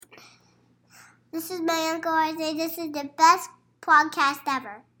This is my Uncle Isaiah. This is the best podcast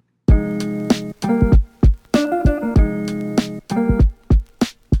ever.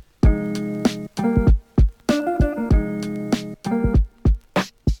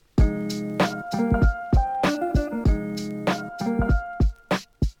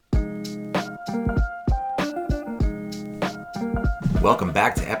 Welcome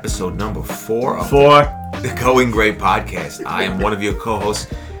back to episode number 4 of the Going Gray podcast. I am one of your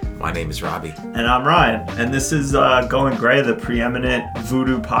co-hosts. My name is Robbie. And I'm Ryan. And this is Going Gray, the preeminent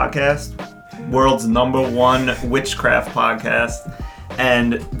voodoo podcast, world's #1 witchcraft podcast,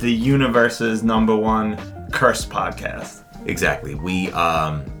 and the universe's #1 curse podcast. Exactly. We,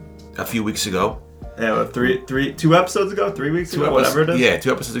 a few weeks ago. Yeah, 2 episodes ago? 3 weeks ago? Whatever it is? Yeah,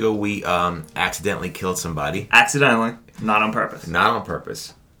 2 episodes ago, we accidentally killed somebody. Accidentally. Not on purpose. Not on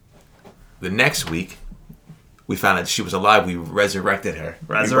purpose. The next week, we found out she was alive. We resurrected her. We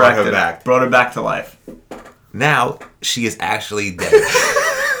brought her back. Brought her back to life. Now, she is actually dead.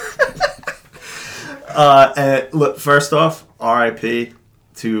 And look, first off, R.I.P.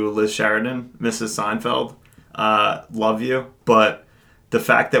 to Liz Sheridan, Mrs. Seinfeld. Love you. But the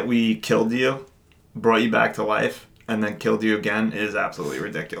fact that we killed you, brought you back to life, and then killed you again is absolutely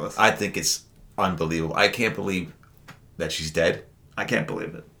ridiculous. I think it's unbelievable. I can't believe that she's dead. I can't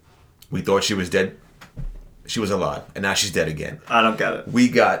believe it. We thought she was dead. She was alive, and now she's dead again. I don't get it. We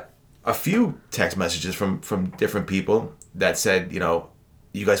got a few text messages from different people that said, you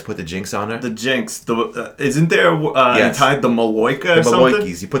guys put the jinx on her. The jinx. Isn't there entitled the Maloika or something? The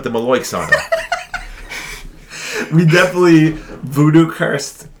Maloikis. You put the Maloiks on her. We definitely voodoo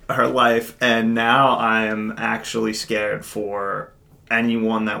cursed her life, and now I am actually scared for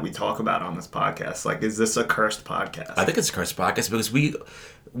anyone that we talk about on this podcast. Like, is this a cursed podcast? I think it's a cursed podcast because we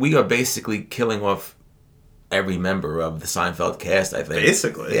are basically killing off every member of the Seinfeld cast, I think.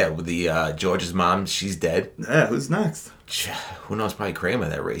 Basically. Yeah, with the George's mom, she's dead. Yeah, who's next? Who knows? Probably Kramer,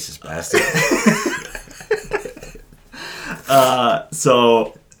 that racist bastard.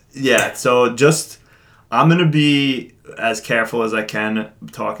 So just, I'm going to be as careful as I can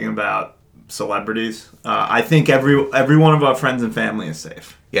talking about celebrities. I think every one of our friends and family is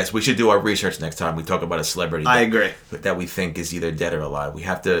safe. Yes, we should do our research next time we talk about a celebrity. I agree. That we think is either dead or alive. We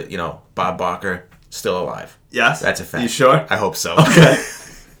have to, Bob Barker, still alive. Yes? That's a fact. You sure? I hope so. Okay.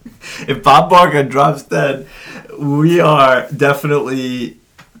 If Bob Barker drops dead, we are definitely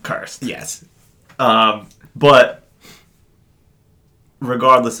cursed. Yes. But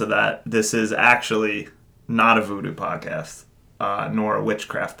regardless of that, this is actually not a voodoo podcast, nor a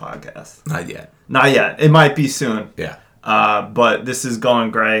witchcraft podcast. Not yet. Not yet. It might be soon. Yeah. But this is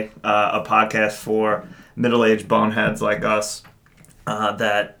Going Gray, a podcast for middle-aged boneheads like us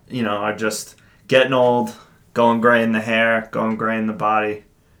that, are just getting old, going gray in the hair, going gray in the body,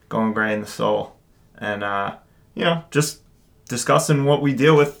 going gray in the soul. And, just discussing what we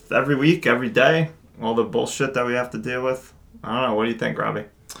deal with every week, every day, all the bullshit that we have to deal with. I don't know. What do you think, Robbie?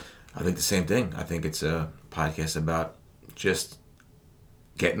 I think the same thing. I think it's a podcast about just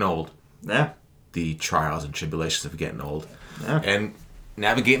getting old. Yeah. The trials and tribulations of getting old. Yeah. And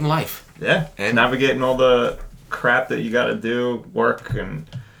navigating life. Yeah. And navigating all the crap that you got to do, work and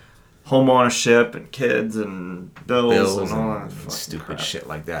home ownership and kids and bills and all that stupid crap. Shit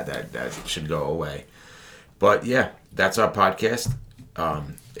like that should go away. But yeah, that's our podcast.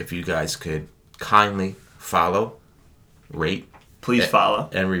 If you guys could kindly follow, rate, please follow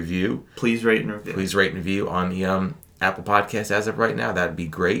and review. Please rate and review. Please rate and review on the Apple Podcast as of right now. That'd be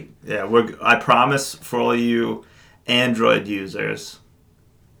great. Yeah, I promise for all you Android users,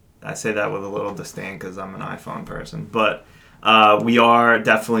 I say that with a little disdain because I'm an iPhone person, but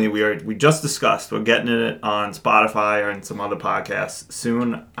we just discussed, we're getting it on Spotify or in some other podcasts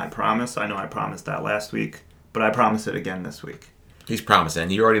soon, I promise. I know I promised that last week, but I promise it again this week. He's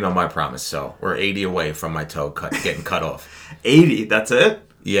promising. You already know my promise, so we're 80 away from my toe getting cut off. 80? That's it?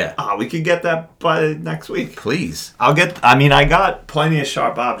 Yeah. We could get that by next week. Please. I got plenty of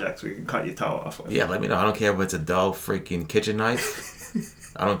sharp objects we can cut your toe off with. Yeah, let me know. I don't care if it's a dull freaking kitchen knife.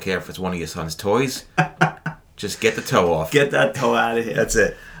 I don't care if it's one of your son's toys. Just get the toe off. Get that toe out of here. That's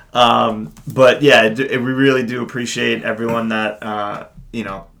it. But yeah, we really do appreciate everyone that,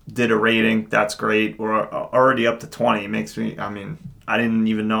 did a rating. That's great. We're already up to 20. It makes me, I didn't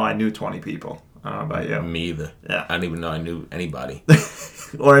even know I knew 20 people. I don't know about you. Me either. Yeah. I didn't even know I knew anybody.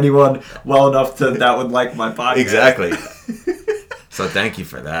 Or anyone well enough that would like my podcast. Exactly. So thank you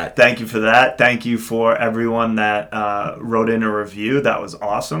for that. Thank you for that. Thank you for everyone that wrote in a review. That was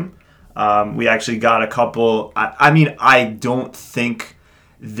awesome. We actually got a couple. I don't think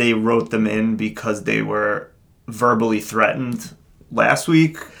they wrote them in because they were verbally threatened last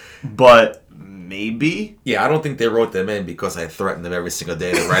week, but maybe. Yeah, I don't think they wrote them in because I threatened them every single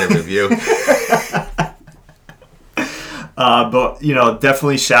day to write a review. But,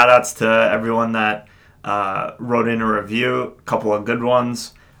 definitely shout outs to everyone that wrote in a review, a couple of good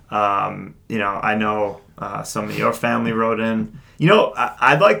ones. I know some of your family wrote in.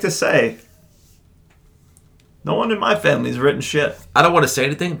 I'd like to say, no one in my family's written shit. I don't want to say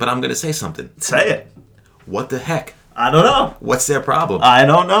anything, but I'm going to say something. Say it. What the heck? I don't know. What's their problem? I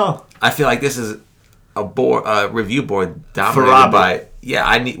don't know. I feel like this is a review board dominated Robbie. by...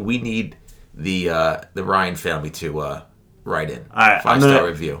 Yeah, we need the Ryan family to write in. All right, 5-star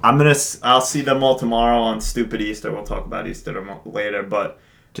review. I'll see them all tomorrow on Stupid Easter. We'll talk about Easter later, but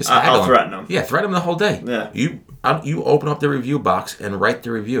Just I'll threaten them. Yeah, threaten them the whole day. Yeah. You open up the review box and write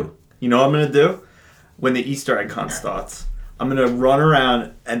the review. You know what I'm gonna do? When the Easter egg hunt starts, I'm gonna run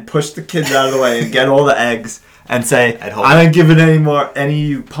around and push the kids out of the way and get all the eggs and say, I'm not giving any of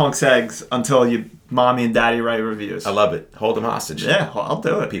you punks eggs until you mommy and daddy write reviews. I love it. Hold them hostage. Yeah, I'll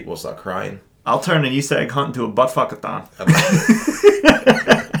do it. People will start crying. I'll turn an Easter egg hunt into a butt-fuckathon.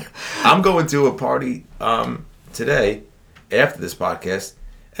 I'm going to a party today after this podcast,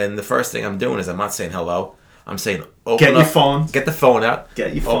 and the first thing I'm doing is I'm not saying hello. I'm saying Get your phone. Get the phone out.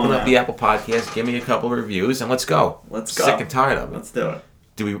 Get your phone Open up out. the Apple Podcast. Give me a couple of reviews, and let's go. Let's go. Sick and tired of it. Let's do it.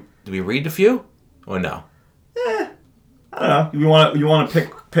 Do we read a few or no? I don't know. You want to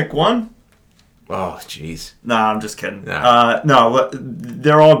pick one? Oh, jeez. No, I'm just kidding. Nah. No,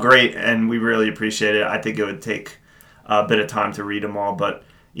 they're all great, and we really appreciate it. I think it would take a bit of time to read them all, but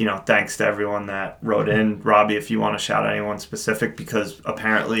thanks to everyone that wrote in. Robbie, if you want to shout out anyone specific, because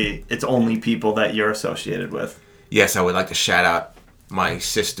apparently it's only people that you're associated with. Yes, I would like to shout out my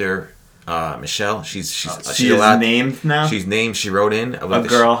sister, Michelle. She's allowed. Named now? She's named. She wrote in. A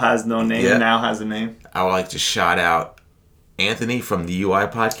girl has no name, now has a name. I would like to shout out Anthony from the UI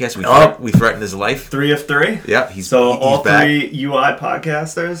podcast. We threatened his life. 3 of 3? Yep. He's all back. 3 UI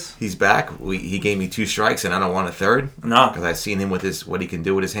podcasters? He's back. He gave me 2 strikes, and I don't want a third. No. Because I've seen him with what he can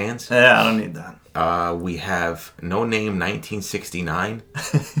do with his hands. Yeah, I don't need that. We have No Name 1969.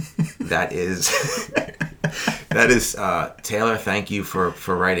 That is Taylor. Thank you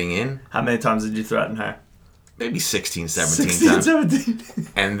for writing in. How many times did you threaten her? Maybe 16, 17 times. 17.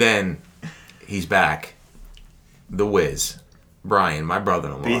 And then he's back. The Wiz. Brian, my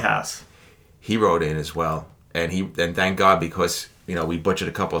brother-in-law. B-House. He wrote in as well. And thank God, because, we butchered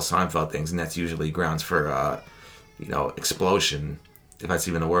a couple of Seinfeld things, and that's usually grounds for, explosion, if that's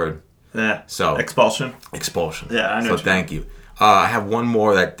even a word. Yeah. So Expulsion. Yeah, I know. So thank you. I have one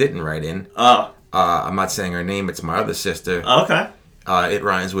more that didn't write in. Oh. I'm not saying her name. It's my other sister. Okay. It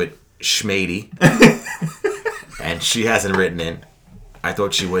rhymes with Schmady. And she hasn't written in. I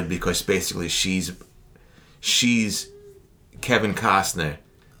thought she would, because basically she's Kevin Costner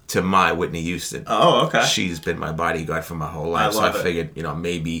to my Whitney Houston. Oh, okay. She's been my bodyguard for my whole life. I figured,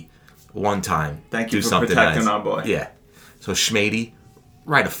 maybe one time Thank you do for something protecting nice. our boy. Yeah. So Schmady,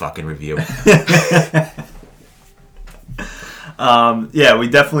 write a fucking review. Yeah, we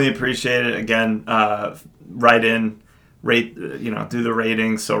definitely appreciate it. Again, write in, rate, do the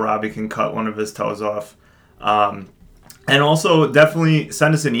ratings so Robbie can cut one of his toes off. And also definitely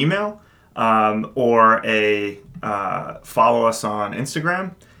send us an email or follow us on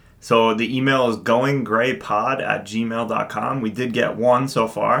Instagram. So the email is goinggraypod@gmail.com. We did get one so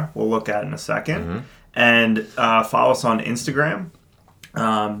far. We'll look at it in a second. Mm-hmm. And follow us on Instagram.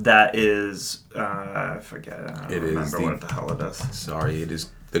 That is, I forget. I don't remember what the hell it is. Sorry, it is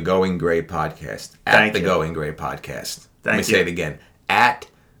the Going Gray Podcast. Thank the you. Going Gray Podcast. Let me say it again. At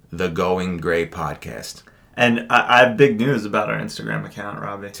the Going Gray Podcast. And I have big news about our Instagram account,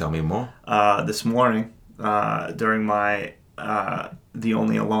 Robbie. Tell me more. This morning, during my the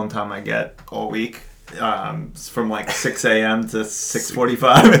only alone time I get all week, it's from like 6 a.m. to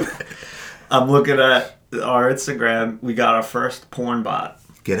 6:45. I'm looking at our Instagram. We got our first porn bot.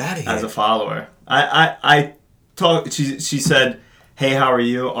 Get out of here. As a follower. I talked. She said, "Hey, how are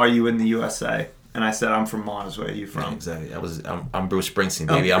you? Are you in the USA?" And I said, "I'm from Mars. Where are you from?" Yeah, exactly. I'm Bruce Springsteen,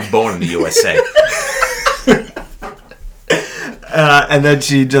 baby. I'm born in the USA. And then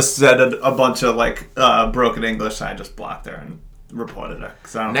she just said a bunch of broken English. And I just blocked her and reported her.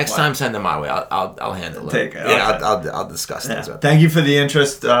 Next time, send them my way. I'll handle it. Take it. Yeah, okay. I'll discuss things. Yeah. Thank you for the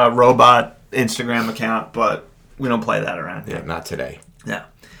interest, robot Instagram account, but we don't play that around here. Yeah, not today. Yeah.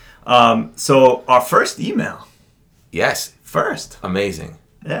 So our first email. Yes. First. Amazing.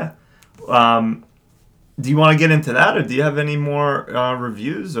 Yeah. Do you want to get into that, or do you have any more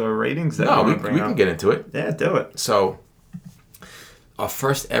reviews or ratings that we can get into it. Yeah, do it. So, our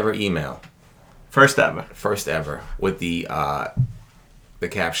first ever email. First ever. With the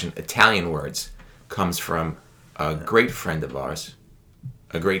caption, Italian words. comes from a great friend of ours,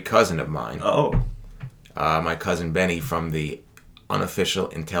 a great cousin of mine. Oh. My cousin Benny from the Unofficial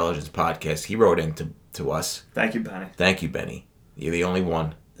Intelligence Podcast. He wrote in to us. Thank you, Benny. Thank you, Benny. You're the only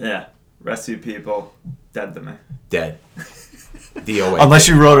one. Yeah. Rest of you people, dead to me. Dead. DOA. Unless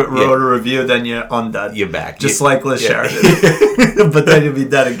you wrote a review, then you're undead. You're back. Just like Liz Sheridan. But then you'll be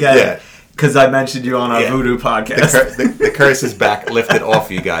dead again. Yeah. Because I mentioned you on our Voodoo podcast. The curse is back, lifted off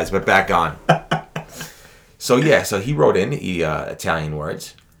you guys, but back on. So he wrote in Italian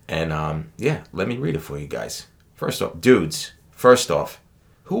words. And let me read it for you guys. First off,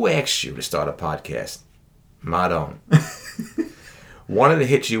 who asked you to start a podcast? Madon. Wanted to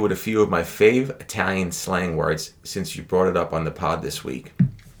hit you with a few of my fave Italian slang words since you brought it up on the pod this week.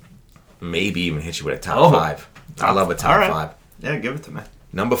 Maybe even hit you with a top 5. I love a top 5. Yeah, give it to me.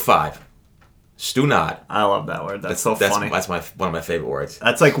 Number 5, stunad. I love that word. That's so funny. That's one of my favorite words.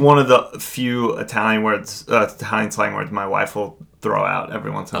 That's like one of the few Italian slang words my wife will throw out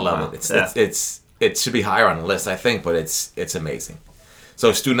every once in a while. I love it. It should be higher on the list, I think, but it's amazing.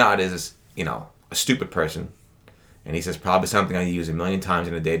 So stunad is, a stupid person. And he says probably something I use a million times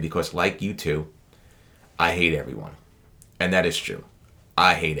in a day because, like you two, I hate everyone. And that is true.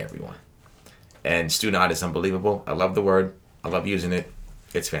 I hate everyone. And stunad is unbelievable. I love the word. I love using it.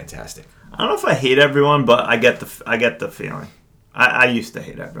 It's fantastic. I don't know if I hate everyone, but I get the feeling. I used to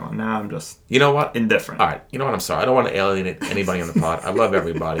hate everyone. Now I'm just indifferent. All right. You know what? I'm sorry. I don't want to alienate anybody on the pod. I love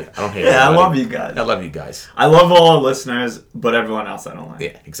everybody. I don't hate anybody. I love you guys. I love you guys. I love all our listeners, but everyone else I don't like.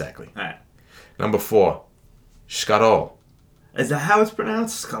 Yeah, exactly. All right. Number 4, Scarol. Is that how it's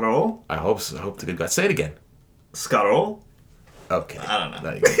pronounced? Scarol? I hope so. I hope to good God. Say it again. Scarol? Okay. I don't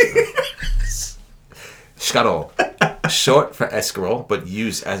know. Scarol. Short for escarole, but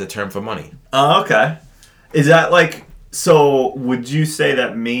used as a term for money. Oh, okay. Is that like... So, would you say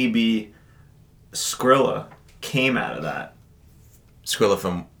that maybe Skrilla came out of that? Skrilla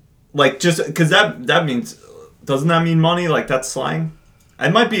from... Like, just... Because that means... Doesn't that mean money? Like, that's slang?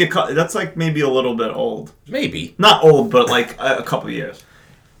 It might be that's like maybe a little bit old. Maybe. Not old, but like a couple of years.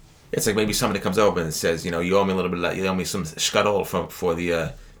 It's like maybe somebody comes over and says, you owe me a little bit, you owe me some scarol for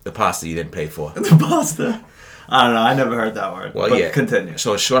the pasta you didn't pay for. The pasta? I don't know. I never heard that word. Well, but yeah. Continue.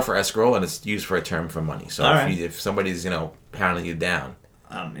 So it's short for escarole, and it's used for a term for money. So if somebody's, pounding you down.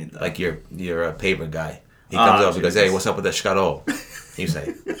 I don't need that. Like you're a paper guy. He comes over and goes, hey, what's up with the scarol? You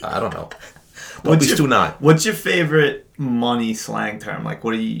say, I don't know. What's your favorite money slang term? Like,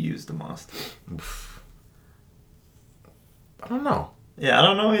 what do you use the most? I don't know. Yeah, I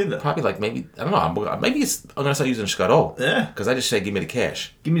don't know either. Probably like maybe I don't know. Maybe I'm gonna start using scarol. Yeah. Because I just say, give me the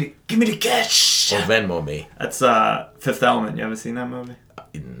cash. Give me the cash. Or Venmo me. That's Fifth Element. You ever seen that movie?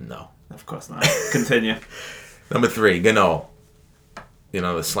 No. Of course not. Continue. Number 3, ganol.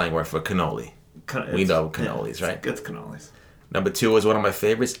 The slang word for cannoli. We know cannolis, right? It's cannolis. Number 2 is one of my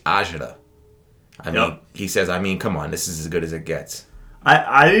favorites, agita. He says, come on, this is as good as it gets.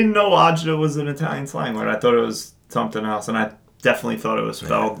 I didn't know agita was an Italian slang word. I thought it was something else, and I definitely thought it was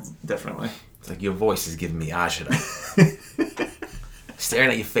spelled differently. It's like your voice is giving me agita.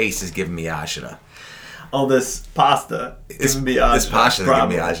 Staring at your face is giving me agita. Oh, this pasta is giving me agita. This pasta is giving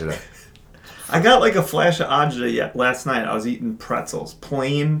me agita. I got like a flash of agita last night. I was eating pretzels,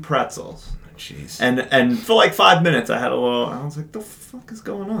 plain pretzels. Jeez. And for like 5 minutes, I was like, the fuck is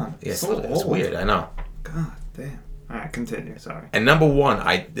going on? Yeah, it's weird. I know. God damn. All right, continue. Sorry. And number 1,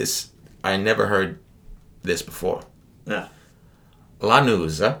 I never heard this before. Yeah.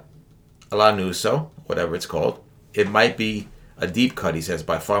 Lanusa, whatever it's called. It might be a deep cut, he says,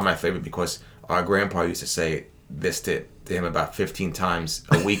 by far my favorite because our grandpa used to say this to him about 15 times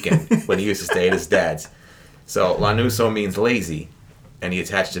a weekend when he used to stay at his dad's. So lanuso means lazy, and he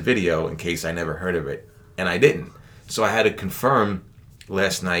attached a video in case I never heard of it, and I didn't. So I had to confirm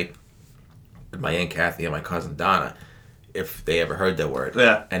last night with my Aunt Kathy and my cousin Donna if they ever heard that word.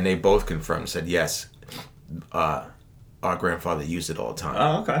 Yeah. And they both confirmed, said yes. Our grandfather used it all the time.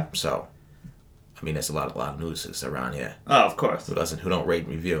 Oh, okay. So, there's a lot of news around here. Oh, of course. Who don't rate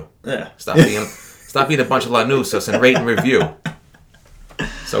and review. Yeah. Stop being a bunch of lanusos and rate and review.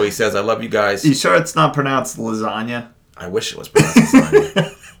 So he says, I love you guys. You sure it's not pronounced lasagna? I wish it was pronounced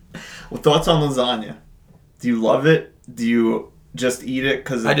lasagna. Well, thoughts on lasagna? Do you love it? Do you just eat it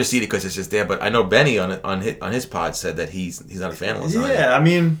because I just eat it because it's just there. But I know Benny on his pod said that he's not a fan of lasagna.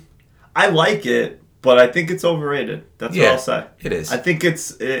 Yeah, I like it. But I think it's overrated. That's what I'll say. It is. I think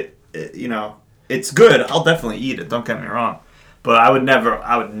it's good. I'll definitely eat it. Don't get me wrong. But I would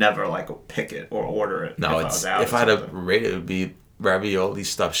never like pick it or order it. No, if I had to rate it, would be ravioli,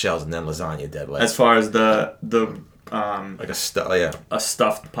 stuffed shells, and then lasagna. Dead last. As far as the like a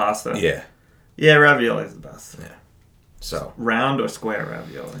stuffed pasta. Yeah. Yeah, ravioli is the best. Yeah. So Round or square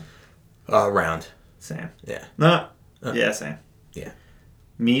ravioli? round. Same. Yeah. No. Yeah, same. Yeah.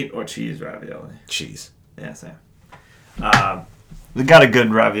 Meat or cheese ravioli? Cheese. Yeah, same. We got a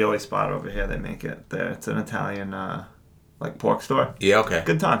good ravioli spot over here. They make it there. It's an Italian, like pork store. Yeah. Okay.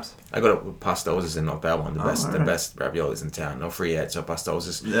 Good times. I go to Pastozzi's in North Babylon. The best, all the right. best raviolis in town. No free ads. So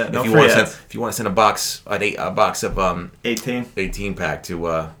Pastozzi's. Yeah, no if you free want to ads. send, if you want to send a box of 18. 18 pack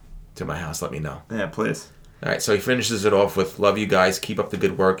to my house, let me know. Yeah, please. All right. So he finishes it off with "Love you guys. Keep up the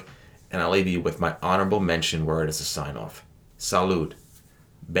good work." And I'll leave you with my honorable mention word as a sign off. Salud,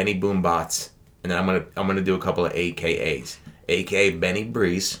 Benny Boombots, and then I'm gonna do a couple of AKAs. AKA Benny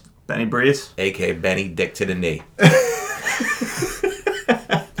Breeze, Benny Breeze. AKA Benny Dick to the Knee.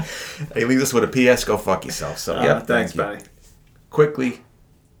 Hey, leave us with a PS. Go fuck yourself. So yeah, Thanks, thank you. Benny. Quickly,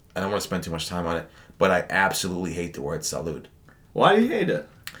 I don't want to spend too much time on it, but I absolutely hate the word salud Why do you hate it?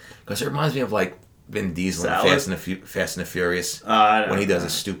 because it reminds me of like Vin Diesel in Salad? Fast and the Furious I when he does know. a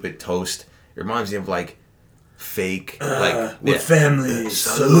stupid toast. It reminds me of like fake like family.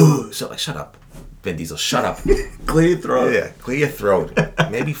 salud. So like, shut up, Vin Diesel. Shut up. Clear your throat. Yeah, clear your throat.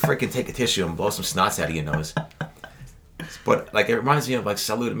 Maybe freaking take a tissue and blow some snots out of your nose. But like, it reminds me of like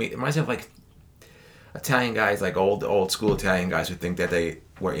salud to me. It reminds me of like Italian guys, like old school Italian guys who think that they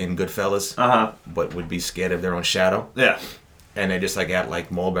were in Goodfellas, but would be scared of their own shadow. Yeah. And they're just like at like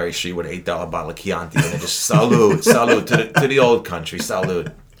Mulberry Street with an $8 bottle of Chianti, and they're just salud to the old country,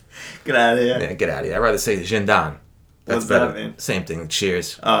 salud. Get out of here. Yeah, get out of here. I'd rather say gendan. What's better. that mean? Same thing.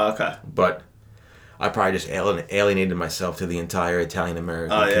 Cheers. Oh, okay. But I probably just alienated myself to the entire Italian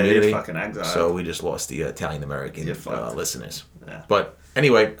American Oh, yeah, community. you're fucking exiled. So we just lost the Italian American You're fucked. listeners. Yeah. But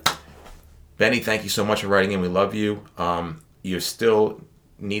anyway, Benny, thank you so much for writing in. We love you. You still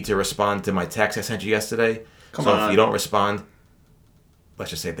need to respond to my text I sent you yesterday. Come so on. if you don't respond, let's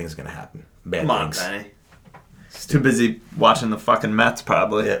just say things are gonna happen. Bad Come on, things. Benny. He's too busy watching the fucking Mets,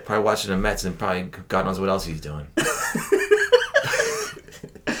 probably. Yeah, probably watching the Mets and probably God knows what else he's doing.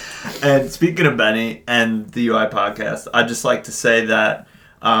 And speaking of Benny and the UI podcast, I'd just like to say that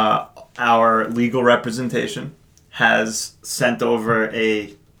our legal representation has sent over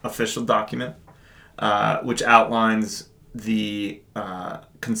a official document which outlines the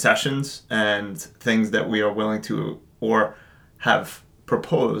concessions and things that we are willing to or have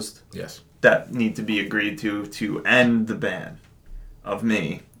proposed Yes. that need to be agreed to end the ban of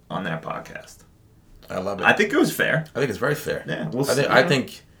me on their podcast. I love it. I think it was fair. I think it's very fair. Yeah, we'll I think,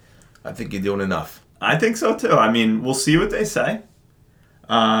 see. I think you're doing enough. I think so too. I mean, we'll see what they say.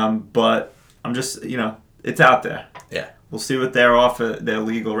 But I'm just, it's out there. Yeah. We'll see what their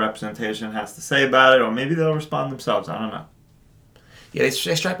legal representation has to say about it, or maybe they'll respond themselves. I don't know. Yeah, they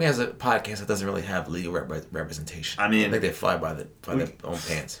strike me as a podcast that doesn't really have legal representation. I mean, I think they fly by their own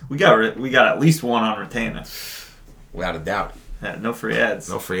pants. We got at least one on retainer. Without a doubt. Yeah, no free ads.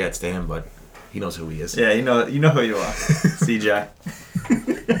 No free ads to him, but he knows who he is. Yeah, you know who you are, CJ.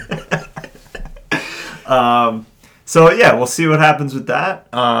 So yeah, we'll see what happens with that.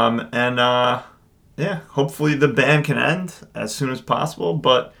 Yeah, hopefully the ban can end as soon as possible.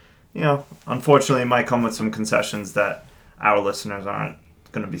 But unfortunately, it might come with some concessions that our listeners aren't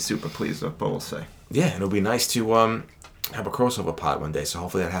going to be super pleased with. But we'll see. Yeah, and it'll be nice to have a crossover pod one day. So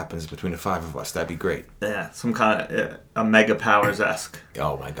hopefully that happens between the five of us. That'd be great. Yeah, some kind of a Mega Powers-esque.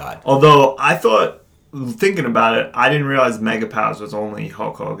 Oh my God. Although I thought, thinking about it, I didn't realize Mega Powers was only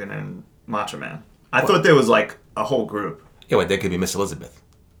Hulk Hogan and Macho Man. I thought there was like a whole group. Yeah, wait, there could be Miss Elizabeth.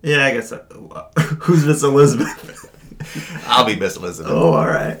 Yeah, I guess. Who's Miss Elizabeth? I'll be Miss Elizabeth. Oh, all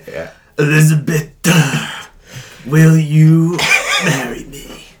right. Yeah. Elizabeth, will you marry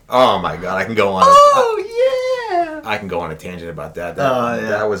me? Oh my God, I can go on. Oh, yeah. I can go on a tangent about that. Oh, yeah.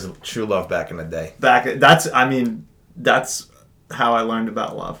 That was true love back in the day. That's how I learned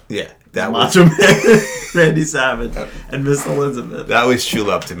about love. Yeah, that was Macho Man, Randy Savage, and Miss Elizabeth. that was true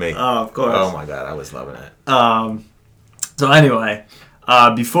love to me. Oh, of course. Oh my God, I was loving it. So anyway,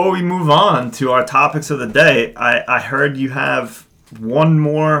 before we move on to our topics of the day, I heard you have one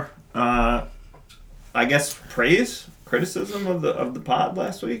more, I guess, criticism of the pod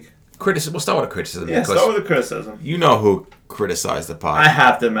last week. Criticism. We'll start with a criticism. Yeah, because start with a criticism. you know who criticized the pod. I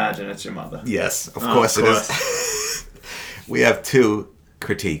have to imagine it's your mother. Yes, of Oh, course of it is. We have two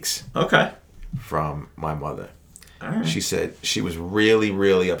critiques Okay. from my mother. All right. She said she was really,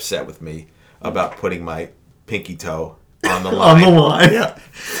 really upset with me about putting my pinky toe on the line. On the line. Yeah.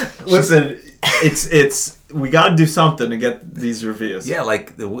 Listen, it's we got to do something to get these reviews. Yeah,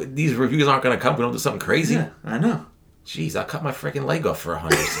 like these reviews aren't going to come. We don't do something crazy. Yeah, I know. Jeez, I cut my freaking leg off for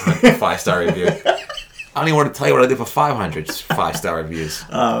 100 5-star review. I don't even want to tell you what I did for 500 5-star reviews.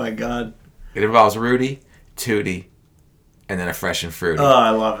 Oh my God. It involves Rudy, Tootie, and then a fresh and fruity. Oh, I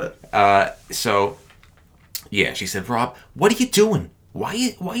love it. So, yeah, she said, Rob, what are you doing?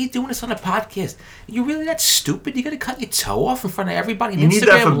 Why are you doing this on a podcast? Are you really that stupid? You got to cut your toe off in front of everybody? You need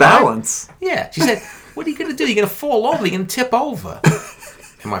that for balance. Yeah. She said, what are you going to do? You're going to fall over. You're going to tip over.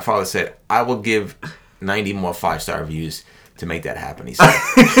 And my father said, I will give 90 more 5-star reviews to make that happen. He said,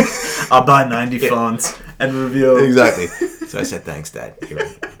 I'll buy 90 phones and review. Exactly. So I said, thanks, Dad.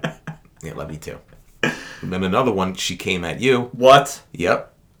 Yeah, love you too. And then another one, she came at you. What?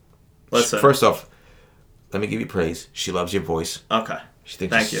 Yep. Listen. First off, let me give you praise. She loves your voice. Okay.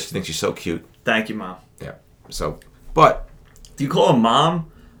 Thank you. She thinks you're so cute. Thank you, Mom. Yeah. So, but Do you call her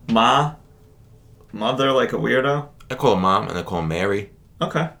Mom? Ma? Mother like a weirdo? I call her Mom and I call her Mary.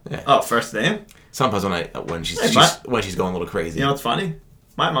 Okay. Yeah. Oh, first name? Sometimes when she's going a little crazy. You know what's funny?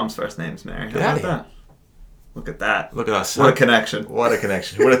 My mom's first name's Mary. How Get about outta here. that? Look at that. Look at us. What a huh? connection. What a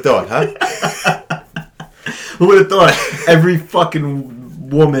connection. Who would have thought, huh? Who would have thought every fucking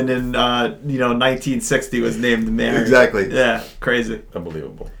woman in 1960 was named Mary? Exactly. Yeah, crazy.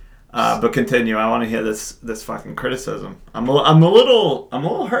 Unbelievable. But continue. I want to hear this fucking criticism. I'm a little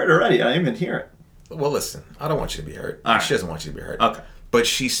hurt already. I didn't even hear it. Well, listen, I don't want you to be hurt. All right. She doesn't want you to be hurt. Okay. But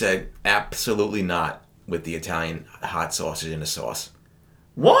she said absolutely not with the Italian hot sausage in the sauce.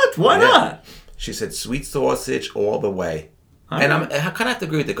 What? Why Yeah. not? She said sweet sausage all the way. All And right. I kind of have to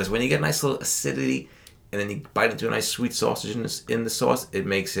agree with it because when you get a nice little acidity and then you bite into a nice sweet sausage in the sauce, it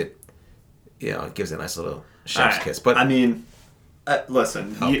makes it, it gives it a nice little chef's Alright. kiss. But I mean,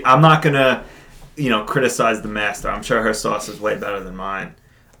 listen, Oh. I'm not gonna, criticize the master. I'm sure her sauce is way better than mine.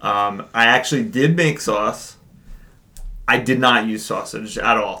 I actually did make sauce. I did not use sausage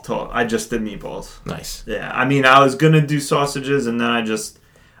at all. I just did meatballs. nice. Yeah, I mean, I was gonna do sausages, and then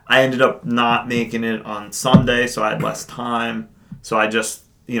I ended up not making it on Sunday, so I had less time. So I just,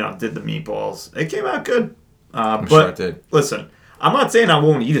 did the meatballs. It came out good. I'm But sure it did. listen, I'm not saying I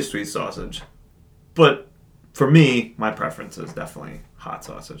won't eat a sweet sausage, but for me, my preference is definitely hot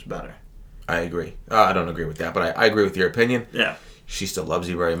sausage better. I agree. I don't agree with that, but I agree with your opinion. Yeah. She still loves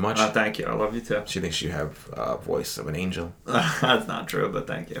you very much. Thank you. I love you too. She thinks you have a voice of an angel. That's not true, but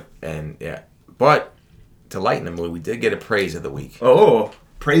thank you. And yeah. But to lighten the mood, we did get a praise of the week. Oh,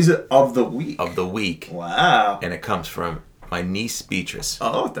 praise it of the week. Wow. And it comes from my niece Beatrice.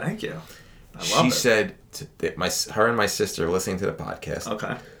 Oh, thank you. I love She it. said her and my sister were listening to the podcast.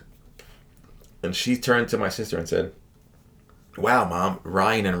 Okay. And she turned to my sister and said, "Wow, Mom,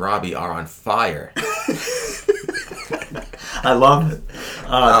 Ryan and Robbie are on fire." I love it.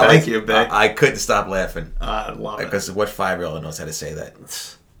 Thank you, babe. I couldn't stop laughing. I love it. Because what 5-year-old knows how to say that?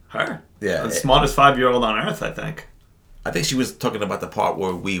 Her. Yeah. The smartest 5-year-old on earth, I think. I think she was talking about the part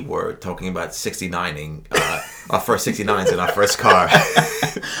where we were talking about 69ing, our first 69s in our first car.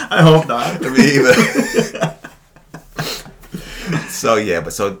 I hope not. Me either.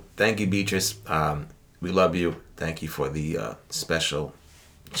 So thank you, Beatrice. We love you. Thank you for the special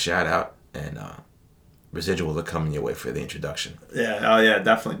shout out, and residuals are coming your way for the introduction. Yeah, oh yeah,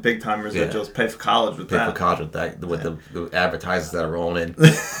 definitely. Big time residuals. Yeah. Pay for college with Pay that. for college with that, with the advertisers that are rolling in.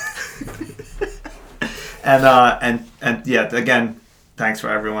 And yeah, again, thanks for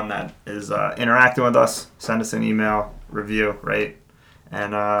everyone that is interacting with us. Send us an email, review, rate,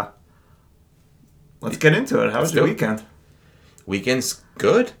 and let's get into it. How was your weekend? Weekend's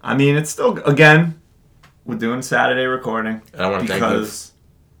good. I mean, it's still, again, we're doing Saturday recording. And I want to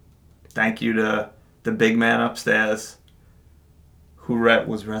thank you to the big man upstairs who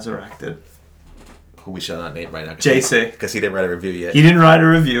was resurrected. Who we shall not name right now. JC. Because he didn't write a review yet. He didn't write a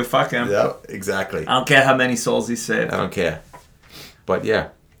review. Fuck him. Yeah, exactly. I don't care how many souls he saved. I don't care. But yeah.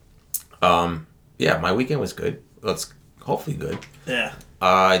 My weekend was good. Well, it's hopefully good. Yeah.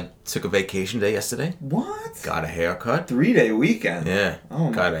 I took a vacation day yesterday. What? Got a haircut. 3-day weekend. Yeah. Oh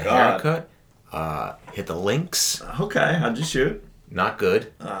my Got a God. haircut. Hit the links. Okay. How'd you shoot? Not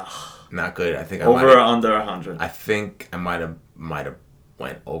good. Ugh. Not good. I think Over or under 100? I think I might have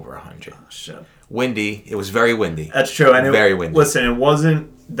went over 100. Oh, shit. Windy. It was very windy. That's true. And Very windy. Listen, it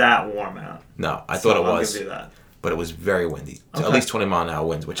wasn't that warm out. No, I thought it I'll was. give you that. But it was very windy. Okay. At least 20-mile-an-hour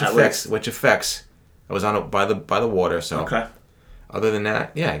winds, which At affects. I was by the water, so. Okay. Other than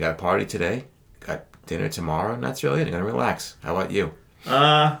that, yeah, I got a party today. Got dinner tomorrow, and that's really it. I'm gonna relax. How about you?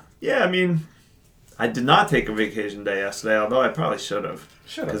 Yeah, I mean, I did not take a vacation day yesterday, although I probably should have.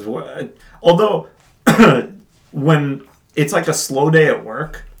 Should have. Although, when it's like a slow day at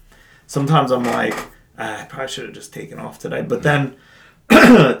work, sometimes I'm like, I probably should have just taken off today. But then,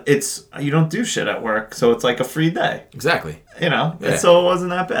 you don't do shit at work, so it's like a free day. Exactly. Yeah. Yeah. So it wasn't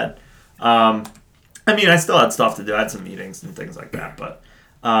that bad. I mean, I still had stuff to do. I had some meetings and things like that, but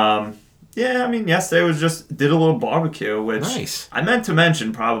Yeah, I mean, yesterday was just did a little barbecue, which Nice. I meant to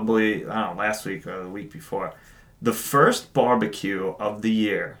mention probably, I don't know, last week or the week before. The first barbecue of the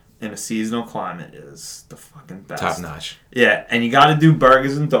year in a seasonal climate is the fucking best. Top notch. Yeah, and you got to do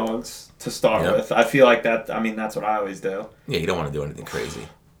burgers and dogs to start Yep. with. I feel like that, I mean, that's what I always do. Yeah, you don't want to do anything crazy.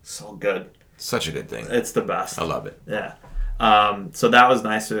 So good. Such a good thing. It's the best. I love it. Yeah. So that was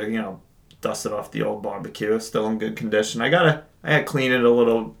nice to, dust it off the old barbecue. Still in good condition. I gotta clean it a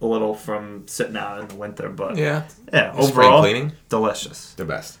little from sitting out in the winter, but Yeah. yeah, Spring overall, cleaning, delicious. the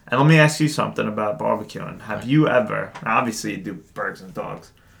best. And let me ask you something about barbecuing. Have you ever, obviously you do burgers and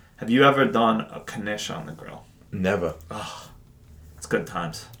dogs, have you ever done a knish on the grill? Never. It's good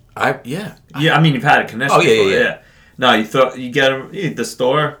times. Yeah. Yeah, I mean, you've had a knish Oh, yeah, before, yeah. No, you get them, at the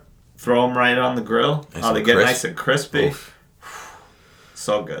store, throw them right on the grill. Nice They and get crisp. nice and crispy. Oof.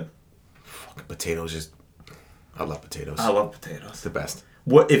 So good. Potatoes I love potatoes. I love potatoes. the best.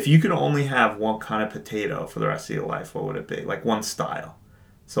 What if you could only have one kind of potato for the rest of your life? What would it be? Like one style.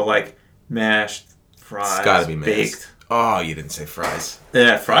 So like mashed, fried, It's gotta be mashed. baked. Oh, you didn't say fries.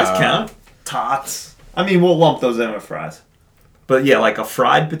 Yeah, fries count. Tots. I mean, we'll lump those in with fries. But yeah, like a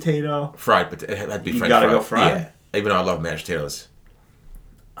fried potato. Fried potato. It had to be You French gotta fried. go fried? Yeah. Even though I love mashed potatoes.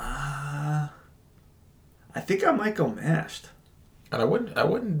 I think I might go mashed. And I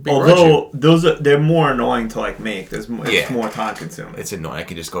wouldn't begrudge you. Although they're more annoying to like make. It's Yeah. more time consuming. It's annoying. I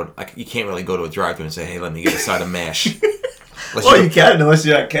could just go. You can't really go to a drive-thru and say, "Hey, let me get a side of mash." Unless Well, you can unless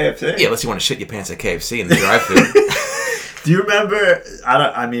you're at KFC. Yeah, unless you want to shit your pants at KFC in the drive-thru. Do you remember?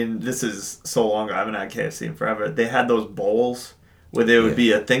 I mean, this is so long ago. I haven't had KFC in forever. They had those bowls where there would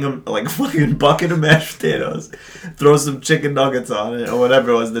be a thing of like a fucking bucket of mashed potatoes, throw some chicken nuggets on it or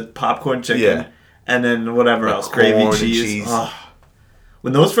whatever it was, the popcorn chicken, Yeah. and then whatever Like else, corn gravy, and cheese. cheese. Oh.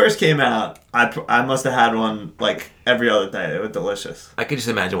 When those first came out, I must have had one like every other day. They were delicious. I could just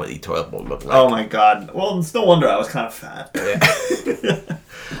imagine what the toilet bowl looked like. Oh my god! Well, it's no wonder I was kind of fat. Yeah.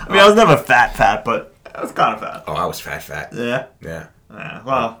 I mean, I was never fat, but I was kind of fat. Oh, I was fat. Yeah. Yeah. Yeah.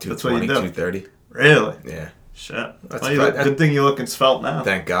 Well, that's what you 220, do. 230. Really? Yeah. Shit. That's Well, fat. good thing you're looking svelte now.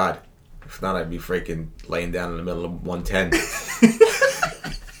 Thank God. If not, I'd be freaking laying down in the middle of 110.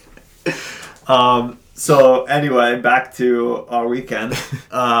 So anyway, back to our weekend.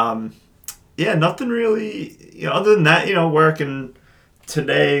 Yeah, nothing really. Other than that, working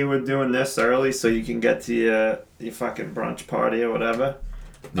today. We're doing this early so you can get to your fucking brunch party or whatever.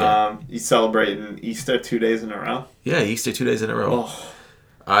 Yeah. You celebrating Easter 2 days in a row? Yeah, Easter 2 days in a row. Oh,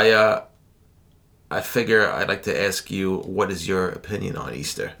 I figure I'd like to ask you, what is your opinion on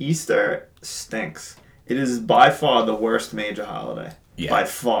Easter? Easter stinks. It is by far the worst major holiday. Yeah. By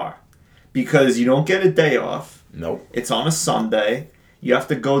far. Because you don't get a day off. Nope. It's on a Sunday. You have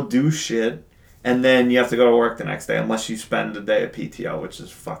to go do shit. And then you have to go to work the next day unless you spend a day of PTO, which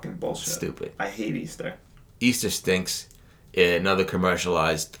is fucking bullshit. Stupid. I hate Easter. Easter stinks. Another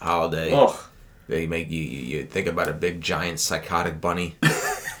commercialized holiday. Ugh. They make you think about a big, giant, psychotic bunny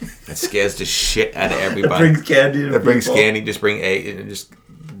that scares the shit out of It everybody. brings candy to That brings people. candy. Just bring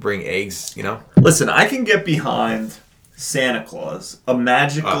eggs. Listen, I can get behind Santa Claus, a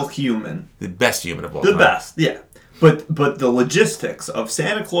magical human. The best human of all The time. best, yeah. But the logistics of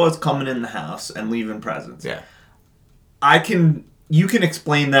Santa Claus coming in the house and leaving presents. Yeah. You can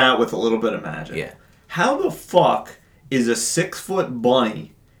explain that with a little bit of magic. Yeah. How the fuck is a 6-foot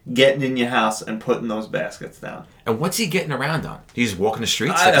bunny getting in your house and putting those baskets down? And what's he getting around on? He's walking the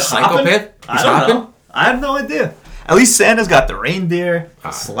streets I- like a hopping? psychopath? He's I don't hopping? know. I have no idea. At least Santa's got the reindeer, the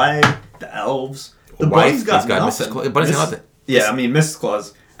Ah. sleigh, the elves. The Wife, bunny's got he's got nothing. Mrs. Claus. The bunny's got nothing. Yeah, I mean, Mrs.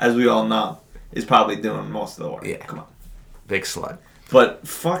 Claus, as we all know, is probably doing most of the work. Yeah. Come on. Big slut. But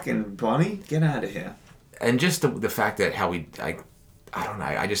fucking bunny, get out of here. And just the fact that I don't know.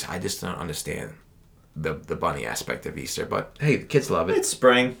 I just don't understand the bunny aspect of Easter. But hey, the kids love it. It's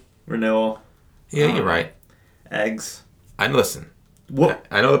spring, renewal, Yeah, you're right. eggs. And listen, What?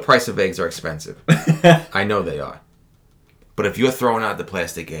 I know the price of eggs are expensive. I know they are. But if you're throwing out the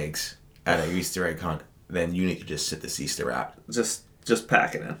plastic eggs at an Easter egg hunt, then you need to just sit this Easter out. Just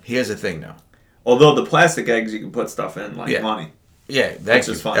pack it in. Here's the thing, though. Although the plastic eggs you can put stuff in like Yeah. money. Yeah, Which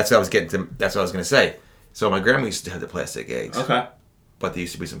is fine. That's what I was getting to. That's what I was going to say. So my grandma used to have the plastic eggs, Okay. but there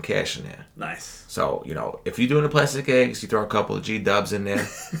used to be some cash in there. Nice. So, if you're doing the plastic eggs, you throw a couple of G-dubs in there,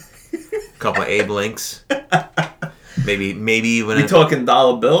 a couple of Abe Links, maybe even We talking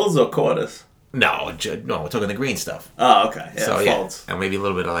dollar bills or quarters? no, we're talking the green stuff. Oh, okay. Yeah, So folds. and maybe a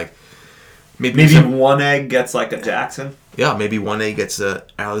little bit of Maybe some- one egg gets like a Jackson. maybe one egg gets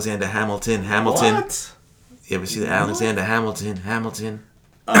Alexander Hamilton. What? You ever see the Alexander Hamilton?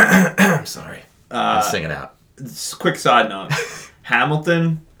 I'm sorry, I'm singing out. Quick side note.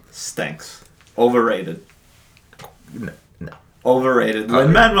 Hamilton, stinks. Overrated. No. Overrated. Okay.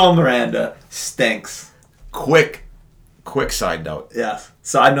 Lin-Manuel Miranda stinks. Quick side note. Yes.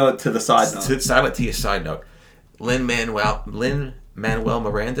 Side note to the side note. Silent to your side note. Lin-Manuel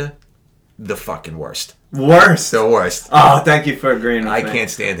Miranda, the fucking worst. Worst. The worst. Oh, thank you for agreeing with I me. can't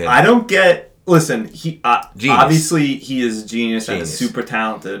stand him. I don't get... Listen, he Genius. obviously he is genius and is Genius. super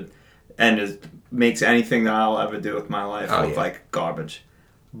talented and makes anything that I'll ever do with my life look yeah. like garbage.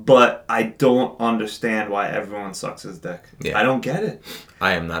 But I don't understand why everyone sucks his dick. Yeah. I don't get it.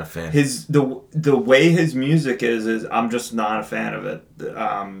 I am not a fan. The way his music is I'm just not a fan of it.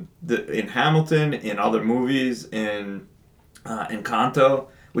 In Hamilton, in other movies, in Encanto,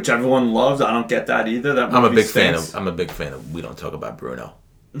 which everyone loves, I don't get that either. That I'm a movie big stinks. fan of We Don't Talk About Bruno.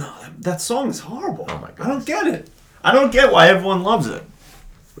 No, that song is horrible. Oh my I don't goodness. get it. I don't get why everyone loves it.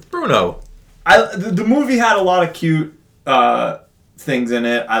 Bruno. The movie had a lot of cute things in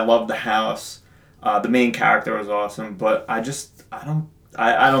it. I loved the house. The main character was awesome, but I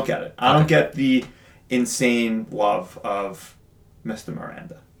don't get it. I don't get the insane love of Mr.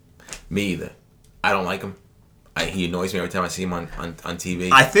 Miranda. Me either. I don't like him. He annoys me every time I see him on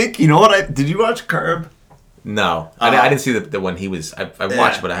TV. I think, you know what? Did you watch Curb? No. I didn't see the one he was... I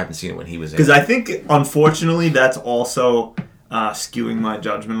watched it, but I haven't seen it when he was in Because it. I think, unfortunately, that's also skewing my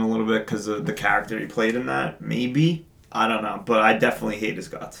judgment a little bit because of the character he played in that. Maybe. I don't know. But I definitely hate his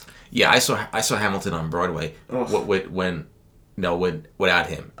guts. Yeah, I saw Hamilton on Broadway without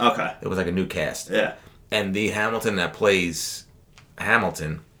him. Okay. It was like a new cast. Yeah. And the Hamilton that plays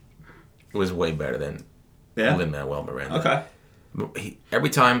Hamilton was way better than Yeah. Lin-Manuel Miranda. Okay. Every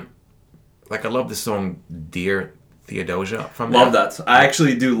time, like I love the song "Dear Theodosia" from Love that. I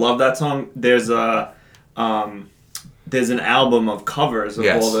actually do love that song. There's an album of covers of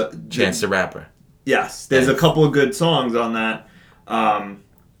all the Chance the Rapper. Yes, there's a couple of good songs on that.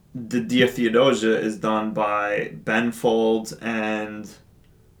 The Dear Theodosia is done by Ben Folds and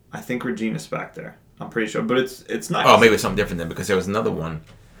I think Regina Spektor. I'm pretty sure, but it's nice. Oh, maybe it's something different then, because there was another one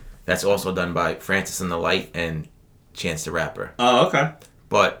that's also done by Francis and the Light and Chance the Rapper. Oh, okay.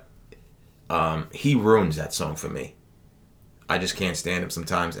 But he ruins that song for me. I just can't stand him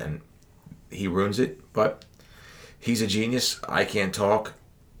sometimes, and he ruins it. But he's a genius. I can't talk.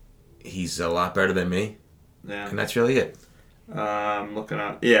 He's a lot better than me, Yeah. and that's really it. Looking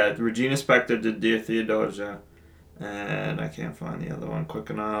up. Yeah, Regina Spektor did Dear Theodosia, and I can't find the other one quick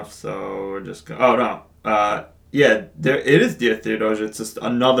enough, so we're just going... Oh, no. Yeah, it is Dear Theodosia. It's just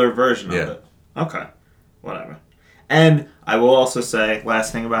another version of it. Okay. Whatever. And I will also say,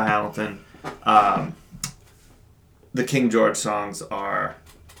 last thing about Hamilton, the King George songs are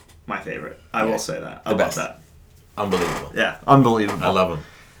my favorite. I will say that. I love best. that. Unbelievable. Yeah, unbelievable. I love him.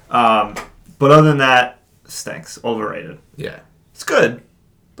 But other than that, stinks. Overrated. Yeah. It's good.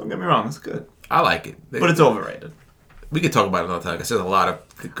 Don't get me wrong, it's good. I like it. But it's overrated. We could talk about it another time, because there's a lot of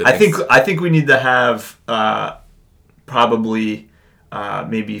good I things. think we need to have probably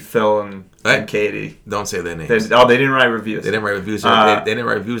maybe Phil and Katie. Don't say their names. They didn't write reviews. They didn't write reviews. They didn't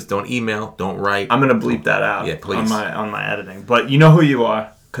write reviews. Don't email. Don't write. I'm gonna bleep that out. Yeah, please. On my editing. But you know who you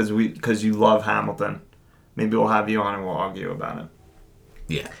are because you love Hamilton. Maybe we'll have you on and we'll argue about it.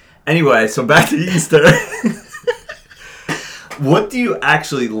 Yeah. Anyway, so back to Easter. What do you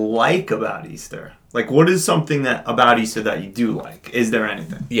actually like about Easter? Like, what is something about Easter that you do like? Is there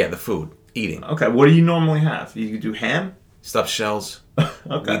anything? Yeah, the food. Eating. Okay, what do you normally have? You do ham? Stuffed shells.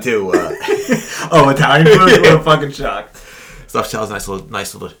 Okay. We do. Oh, Italian food? What a fucking shock. Stuffed shells, nice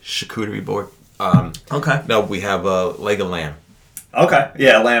little charcuterie board. Okay. No, we have leg of lamb. Okay.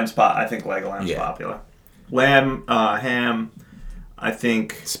 Yeah, lamb's pot. I think leg of lamb's Yeah. popular. Lamb, ham, I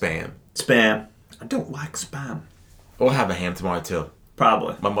think Spam. spam. I don't like spam. We'll have a ham tomorrow, too.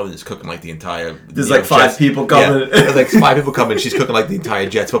 Probably. My mother is cooking like the entire... There's like 5 people coming. Yeah, there's like 5 people coming. She's cooking like the entire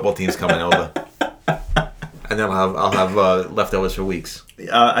Jets football team's coming over. And then I'll have leftovers for weeks.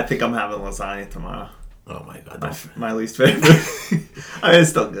 I think I'm having lasagna tomorrow. Oh, my God. My least favorite. I mean,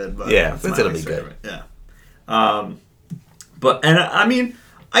 it's still good, but Yeah, it's it's my gonna be least good. favorite. Yeah. But I mean,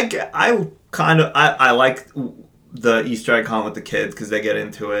 I like the Easter egg hunt with the kids because they get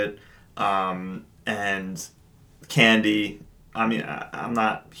into it, and candy. I mean, I'm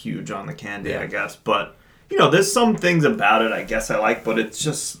not huge on the candy, I guess, but you know, there's some things about it I guess I like, but it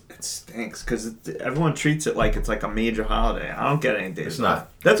stinks because everyone treats it like it's like a major holiday. I don't get any days. It's not.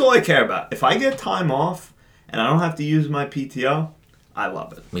 That's all I care about. If I get time off and I don't have to use my PTO, I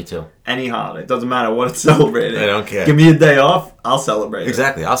love it. Me too. Any holiday. Doesn't matter what it's celebrating. I don't care. Give me a day off, I'll celebrate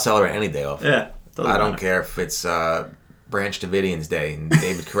Exactly. I'll celebrate any day off. it. Yeah. I don't care if it's Branch Davidian's Day and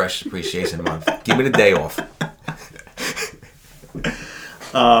David Koresh Appreciation Month. Give me the day off.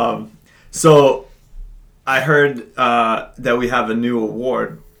 So I heard that we have a new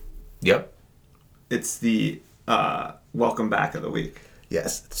award. Yep. It's the Welcome Back of the Week.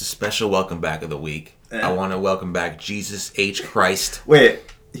 Yes, it's a special welcome back of the week. Yeah. I want to welcome back Jesus H. Christ. Wait,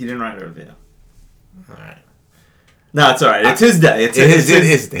 he didn't write a review. All right. No, it's all right. It's his day. It's his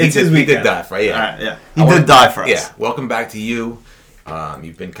He weekend. did die for it, yeah. All right, yeah. He did die for us. Yeah, welcome back to you.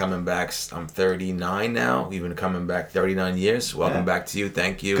 You've been coming back. I'm 39 now. You've been coming back 39 years. Welcome back to you.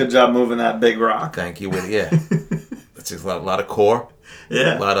 Thank you. Good job moving that big rock. Thank you. It's a lot of core.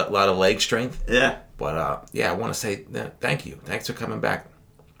 Yeah. A lot of leg strength. Yeah. But I want to say thank you. Thanks for coming back.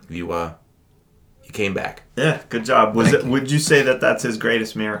 You came back. Yeah. Good job. Would you say that that's his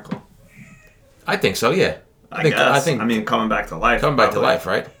greatest miracle? I think so. Yeah. I mean, coming back to life. Coming back to life,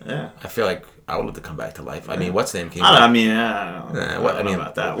 right? Yeah. I feel like I would love to come back to life. I mean, what's name came I back? don't know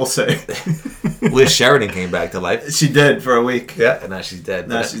about that. We'll see. Liz Sheridan came back to life. She did for a week. Yeah, and now she's dead.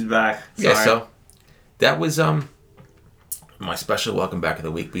 Now she's back. Sorry. Yeah, so that was my special welcome back of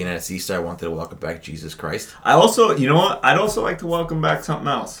the week. Being at Easter, I wanted to welcome back Jesus Christ. I also, you know what? I'd also like to welcome back something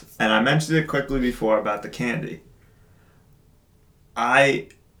else. And I mentioned it quickly before about the candy. I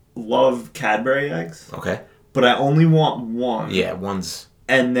love Cadbury eggs, Okay. but I only want one. Yeah, one's.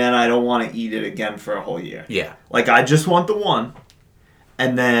 And then I don't want to eat it again for a whole year. Yeah. Like, I just want the one.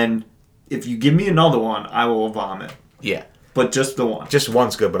 And then if you give me another one, I will vomit. Yeah. But just the one. Just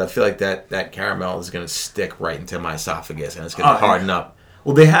one's good, but I feel like that caramel is going to stick right into my esophagus and it's going to harden up.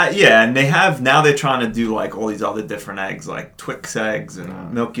 Well, now they're trying to do like all these other different eggs, like Twix eggs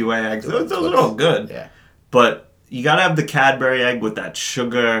and Milky Way eggs. Those are all good. Yeah. But you got to have the Cadbury egg with that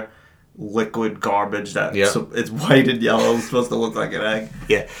sugar liquid garbage that it's white and yellow. It's supposed to look like an egg.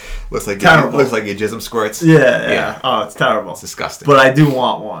 Yeah. Looks like terrible. Looks like your jism squirts. Yeah. Oh, it's terrible. It's disgusting. But I do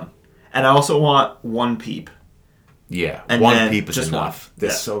want one. And I also want one Peep. Yeah. And one then Peep is just enough. one.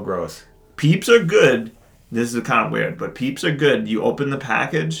 This Yeah. is so gross. Peeps are good. This is kind of weird, but Peeps are good. You open the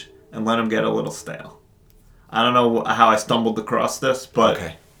package and let them get a little stale. I don't know how I stumbled across this, but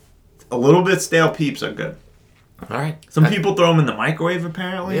a little bit stale Peeps are good. All right. Some people throw them in the microwave,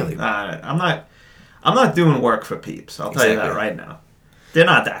 apparently. Really? I'm not doing work for Peeps. I'll tell you that right now. They're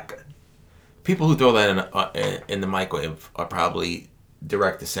not that good. People who throw that in the microwave are probably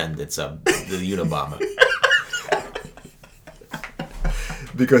direct descendants of the Unabomber.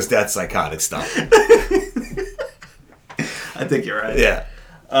 Because that's psychotic stuff. I think you're right. Yeah.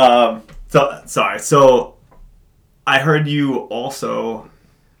 So I heard you also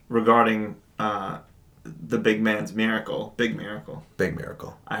regarding the big man's miracle, big miracle. Big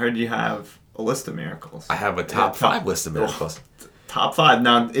miracle. I heard you have a list of miracles. I have a top 5 list of miracles. Top 5.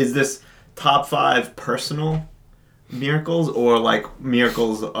 Now, is this top 5 personal miracles or like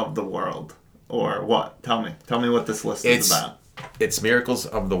miracles of the world? Or what? Tell me. Tell me what this list is about. It's miracles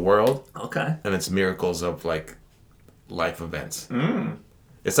of the world. Okay. And it's miracles of like life events.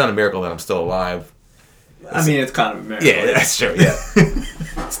 It's not a miracle that I'm still alive. It's kind of a miracle. Yeah, that's true. Yeah.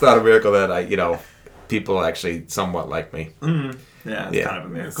 It's not a miracle that people actually somewhat like me. Yeah, it's kind of a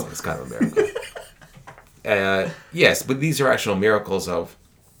miracle. It's kind of a miracle. Yes, but these are actual miracles of,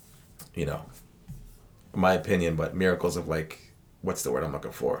 in my opinion, but miracles of like, what's the word I'm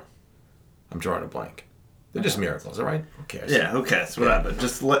looking for? I'm drawing a blank. They're just miracles, all right? Who cares? Yeah, who cares? Whatever. Yeah.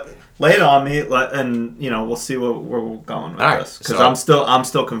 Just lay it on me, and we'll see where we're going with this. Because I'm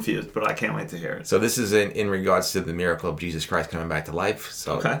still confused, but I can't wait to hear it. So this is in regards to the miracle of Jesus Christ coming back to life.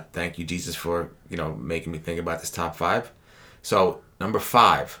 So Thank you, Jesus, for making me think about this top 5. So number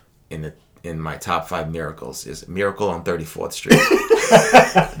 5 in my top 5 miracles is Miracle on 34th Street.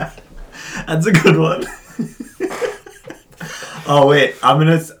 That's a good one. Oh wait,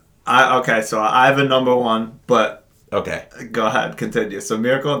 so I have a number 1, but okay, go ahead, continue. So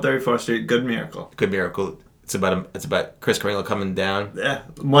Miracle on 34th Street, good miracle. Good miracle. It's about Chris Kringle coming down. Yeah,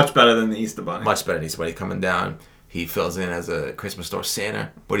 much better than the Easter Bunny. Much better than Easter Bunny coming down. He fills in as a Christmas store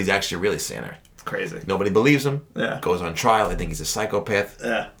Santa, but he's actually really Santa. It's crazy. Nobody believes him. Yeah. Goes on trial. I think he's a psychopath.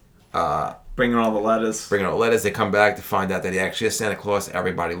 Yeah. Bringing all the letters. They come back to find out that he actually is Santa Claus.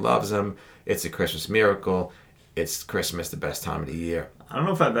 Everybody loves him. It's a Christmas miracle. It's Christmas, the best time of the year. I don't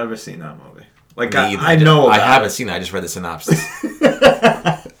know if I've ever seen that movie. Like, I know about I haven't seen it. I just read the synopsis.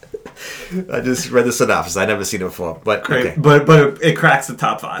 I've never seen it before. But okay. But it cracks the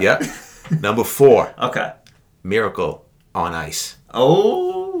top 5. Yep. Number 4. Okay. Miracle on Ice.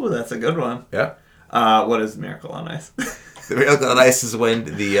 Oh, that's a good one. Yeah. What is Miracle on Ice? The Miracle on Ice is when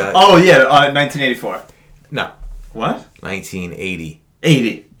the... 1984. No. What? 1980.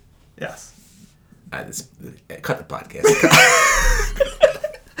 80. Yes. Cut the podcast.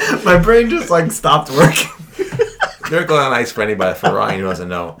 My brain just stopped working. Miracle on Ice, for anybody, for Ryan who doesn't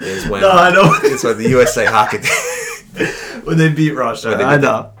know, is when No, I know. it's when the USA hockey When they beat Russia. When they I beat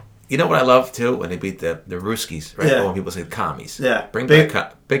know. You know what I love too? When they beat the Ruskies, right? Yeah. Or when people say commies. Yeah. Bring Big-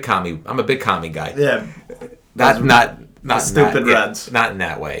 back big commie. I'm a big commie guy. Yeah. Not stupid yeah, Reds. Not in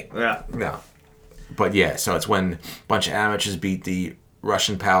that way. Yeah. No. But yeah, so it's when a bunch of amateurs beat the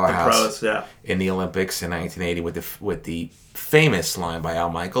Russian The powerhouse pros, yeah. in the Olympics in 1980 with the famous line by Al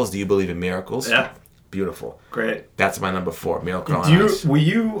Michaels, "Do you believe in miracles?" Yeah. Beautiful. Great. That's my number 4, Miracle on Ice. Were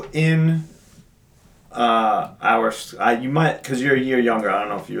you in you might, because you're a year younger, I don't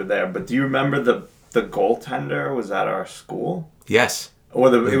know if you were there, but do you remember the goaltender was at our school? Yes.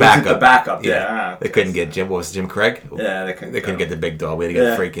 Or it was the backup, yeah. Yeah. They couldn't get Jim. What was it, Jim Craig? Yeah, they couldn't get the big dog. We had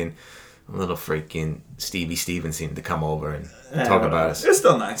to get little freaking Stevie Stevenson to come over and talk about us. It's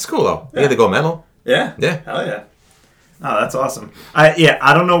still nice. It's cool though. He had the gold medal. Yeah. Yeah. Hell yeah. Oh, that's awesome.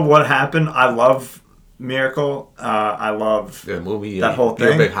 I don't know what happened. I love Miracle. I love The movie. that whole You're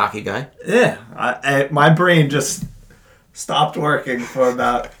a thing. big hockey guy. Yeah. My brain just stopped working for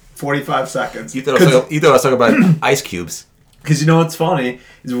about 45 seconds. You thought I was talking about ice cubes. Because you know what's funny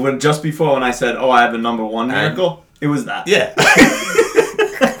is when just before when I said, "Oh, I have a number 1 Miracle," it was that. Yeah.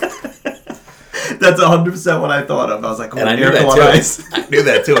 That's 100% what I thought of. I was like, "Oh, And I knew Miracle that on too. Ice." I knew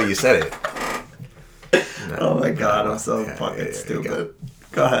that too when you said it. Oh my god, I'm so Yeah, fucking there you stupid.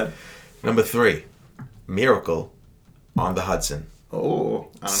 Go ahead. Number 3, Miracle on the Hudson. Oh, I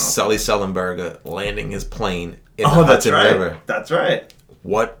don't know. Sully Sullenberger landing his plane in Oh, the that's Hudson right. River. That's right.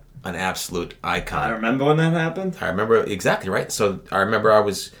 What an absolute icon. I remember when that happened. I remember exactly right. So I remember I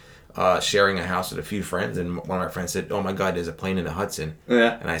was sharing a house with a few friends, and one of my friends said, "Oh my God, there's a plane in the Hudson."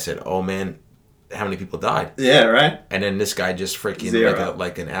 Yeah. And I said, "Oh man, how many people died?" Yeah, right? And then this guy just freaking Zero.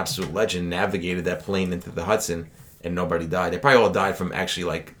 like an absolute legend navigated that plane into the Hudson, and nobody died. They probably all died from actually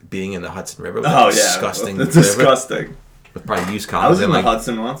like being in the Hudson River. Oh, yeah. Disgusting. It's river disgusting. With probably used I was condoms in the like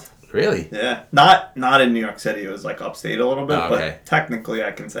Hudson once. really. Yeah. Not in New York City. It was like upstate a little bit, Oh, okay. but technically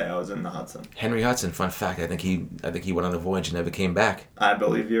I can say I was in the Hudson. Henry Hudson. Fun fact. I think he went on a voyage and never came back. I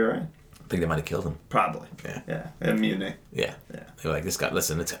believe you're right. I think they might have killed him. Probably. Yeah. Yeah. A mutiny. Yeah. Yeah. They were like, this guy.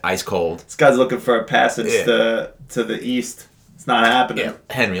 Listen, it's ice cold. This guy's looking for a passage Yeah. to the east. It's not happening. Yeah,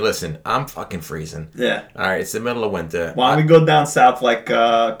 Henry, listen, I'm fucking freezing. Yeah. All right, it's the middle of winter. Why don't we go down south like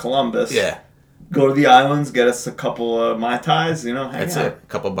Columbus? Yeah, Go to the islands, get us a couple of Mai Tais, hang that's out. it. A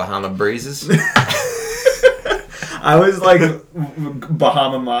couple Bahama breezes. I always like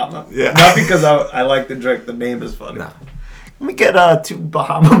Bahama Mama. Yeah. Not because I like the drink, the name is funny. No. Let me get 2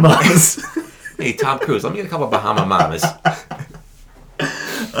 Bahama Mamas. Hey, Tom Cruise, let me get a couple Bahama Mamas.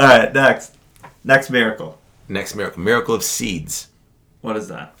 Alright, next miracle. Next miracle of seeds. What is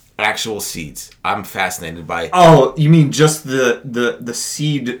that? Actual seeds. I'm fascinated by. Oh, you mean just the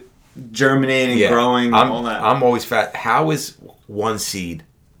seed germinating, growing, all that. I'm always how is one seed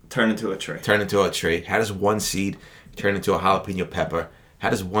Turn into a tree. turn into a tree? How does one seed turn into a jalapeno pepper? How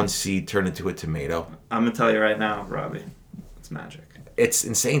does one seed turn into a tomato? I'm going to tell you right now, Robbie. It's magic. It's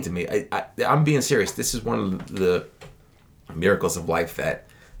insane to me. I'm being serious. This is one of the miracles of life that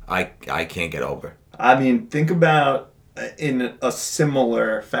I can't get over. I mean, think about in a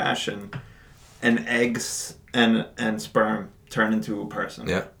similar fashion, an eggs and sperm turn into a person.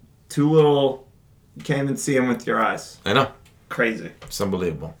 Yeah, 2 little, you can't even see them with your eyes. I know. Crazy. It's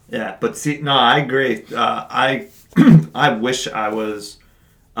unbelievable. Yeah, but see, no, I agree. I wish I was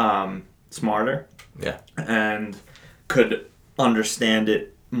smarter Yeah. and could understand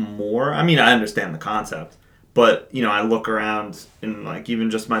it more. I mean, I understand the concept, but I look around in like even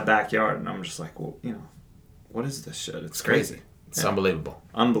just my backyard, and I'm just like, well, what is this shit? It's crazy. It's unbelievable.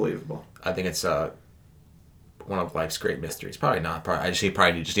 Unbelievable. I think it's one of life's great mysteries. Probably not. I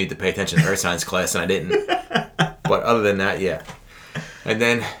probably just need to pay attention to earth science class, and I didn't. But other than that, yeah. And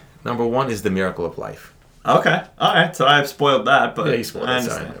then number 1 is the miracle of life. Okay, all right. So I've spoiled that, but Yeah, you spoiled I it,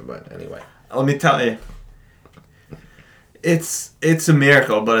 understand. sorry, but anyway. Let me tell you, it's a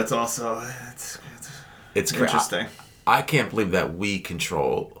miracle, but it's also It's interesting. I can't believe that we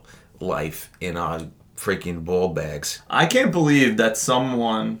control life in our freaking ball bags. I can't believe that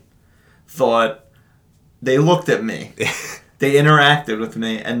someone thought they looked at me, they interacted with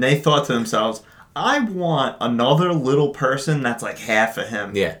me, and they thought to themselves, I want another little person that's like half of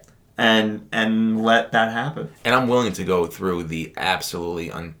him. Yeah. And let that happen. And I'm willing to go through the absolutely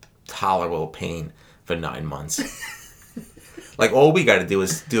intolerable pain for 9 months. Like, all we got to do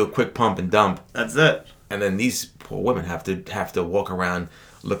is do a quick pump and dump. That's it. And then these poor women have to walk around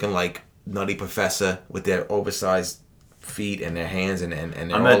looking like Nutty Professor with their oversized feet and their hands and they're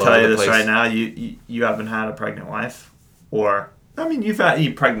I'm all going to tell over you the this place. right now. You haven't had a pregnant wife, or I mean, you've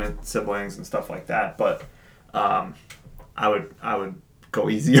had pregnant siblings and stuff like that, but I would go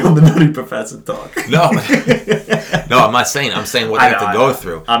easy on the Nutty Professor talk. No, I'm not saying. I'm saying what they have to go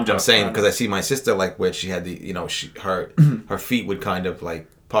through. I'm just saying because I see my sister like where she had the her feet would kind of like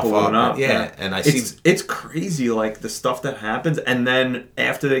puff Balloon up. up, Yeah, and I see it's crazy like the stuff that happens, and then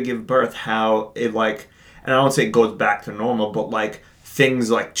after they give birth, how it like, and I don't say it goes back to normal, but like things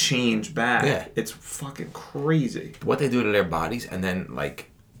like change back. Yeah. It's fucking crazy. what they do to their bodies, and then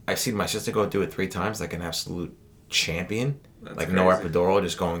like I've seen my sister go do it 3 times, like an absolute champion, That's like no crazy. epidural,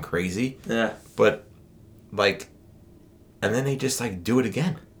 just going crazy. Yeah, But like, and then they just like do it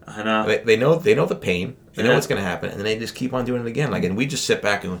again. I know. They know the pain. They know Yeah. what's gonna happen, and then they just keep on doing it again. Like, and we just sit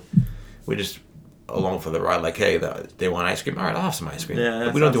back and we just along for the ride. Like, hey, they want ice cream. All right, I'll have some ice cream. Yeah, But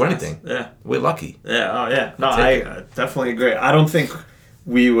that we don't do sounds nice. anything. Yeah. We're lucky. Yeah, oh yeah. No, Take I definitely agree. I don't think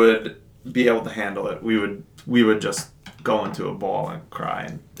we would be able to handle it. We would just go into a ball and cry.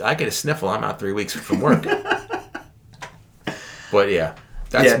 And I get a sniffle. I'm out 3 weeks from work. But yeah,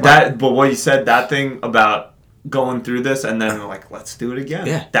 that's yeah, that. But what you said, that thing about going through this and then like, let's do it again.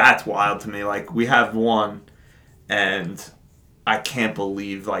 Yeah. That's wild to me. Like we have one, and I can't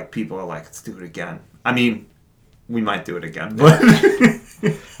believe like people are like, let's do it again. I mean, we might do it again, but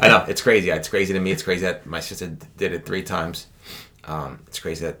I know it's crazy. It's crazy to me. It's crazy that my sister did it 3 times. It's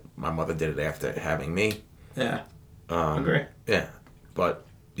crazy that my mother did it after having me. yeah, Agree. Yeah, but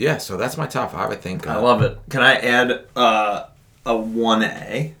yeah. So that's my top 5. I think. I love it. Can I add a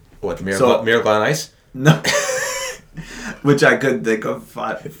 1A? What Miracle on Ice? No. Which I could think of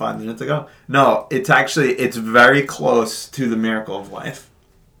 5 minutes ago. No, it's very close to the Miracle of Life.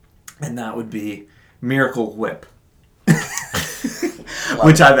 And that would be Miracle Whip.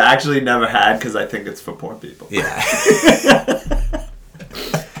 Which I've actually never had because I think it's for poor people. Yeah.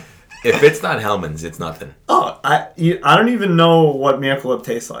 If it's not Hellman's, it's nothing. Oh, I don't even know what Miracle Whip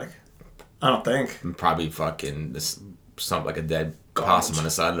tastes like. I don't think. Probably fucking something like a dead Garbage. possum on the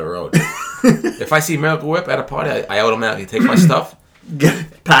side of the road. If I see Miracle Whip at a party, I automatically take my stuff,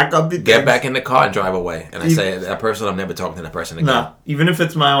 Pack up the get back in the car, and drive away. And I say, that person, I'm never talking to that person again. No, even if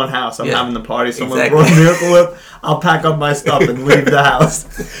it's my own house, I'm Yeah. having the party, someone Exactly. brought Miracle Whip, I'll pack up my stuff and leave the house.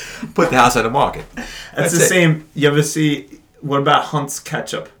 Put the house on the market. That's the it. same. You ever see, what about Hunt's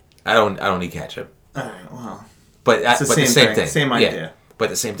ketchup? I don't eat ketchup. Alright, well. But It's the but same the same thing. thing. Same Yeah. idea. But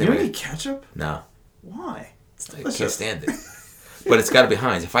the same You thing. don't with- eat ketchup? No. Why? It's I can't delicious. stand it. But it's got to be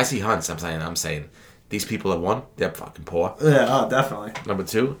Heinz. If I see Hunt's, I'm saying these people are 1, they're fucking poor. Yeah, oh, definitely. Number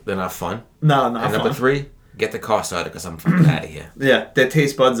 2, they're not fun. No, not And number fun. 3, get the car started because I'm fucking out of here. Yeah, their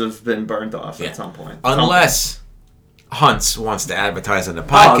taste buds have been burnt off Yeah. at some point. Unless Hunt's wants to advertise on the Oh,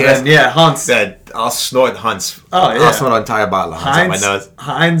 podcast, then, yeah, Hunt's. then I'll snort Hunt's. Oh, yeah. I'll snort an entire bottle of Hunt's on my nose.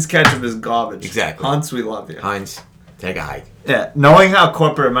 Heinz ketchup is garbage. Exactly. Hunt's, we love you. Heinz, take a hike. Yeah, knowing how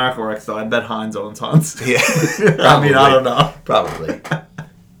corporate America works, though, I bet Heinz owns Hunt's. Yeah. I mean, I don't know. Probably.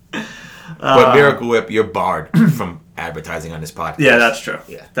 But Miracle Whip, you're barred from advertising on this podcast. Yeah, that's true.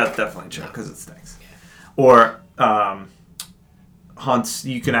 Yeah. That's definitely true because it stinks. Or Hunt's,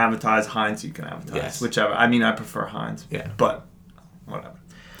 you can advertise. Heinz, you can advertise. Yes. Whichever. I mean, I prefer Heinz. Yeah. But whatever.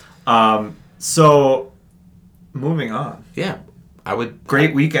 So moving on. Yeah. I would.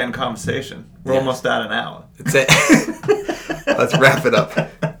 Great weekend conversation. We're Yeah. almost at an hour. That's it. Let's wrap it up.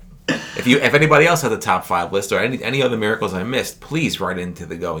 If anybody else has a top 5 list or any other miracles I missed, please write into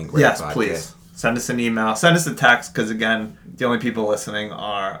the Going Great Yes, podcast. please. Send us an email. Send us a text because, again, the only people listening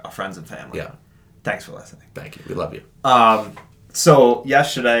are our friends and family. Yeah. Thanks for listening. Thank you. We love you. So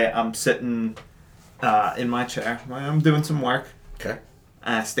yesterday, I'm sitting in my chair. I'm doing some work. Okay.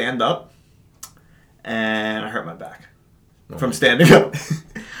 And I stand up, and I hurt my back from standing up.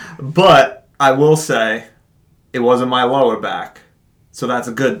 But I will say, it wasn't my lower back, so that's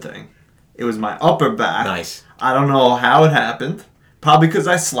a good thing. It was my upper back. Nice. I don't know how it happened. Probably because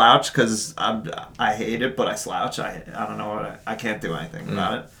I slouch, because I hate it, but I slouch. I don't know what I can't do anything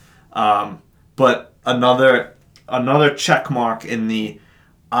about it. But another check mark in the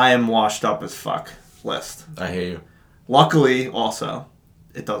I am washed up as fuck list. I hear you. Luckily, also,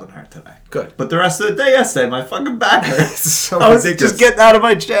 it doesn't hurt today. Good. But the rest of the day yesterday, my fucking back hurts. So I was ridiculous. just getting out of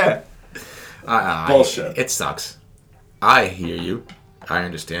my chair. Bullshit. It sucks. I hear you. I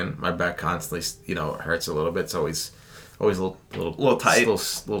understand. My back constantly, hurts a little bit. It's always a little tight.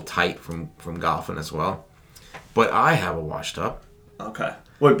 little tight from golfing as well. But I have a washed up. Okay.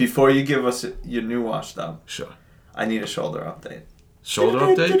 Wait, before you give us your new washed up, Sure. I need a shoulder update. Shoulder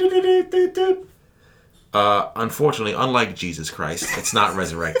update. Unfortunately, unlike Jesus Christ, it's not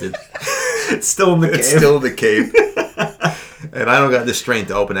resurrected. It's still in the cave. It's still in the cave. And I don't got the strength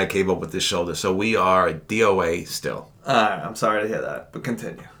to open that cave up with this shoulder. So we are DOA still. Alright, I'm sorry to hear that, but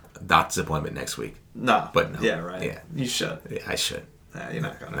continue. doctor's appointment next week. No. But no. Yeah, right. Yeah. You should. Yeah, I should. Nah, you're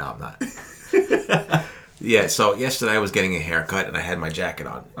not gonna. No, I'm not. Yeah, so yesterday I was getting a haircut and I had my jacket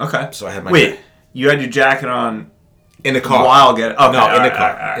on. Okay. So I had my Wait, you had your jacket on in the car. while getting... Okay, No, in the all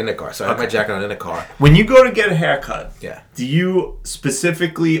car. right. In the car. So I had my jacket on in the car. When you go to get a haircut, Yeah. do you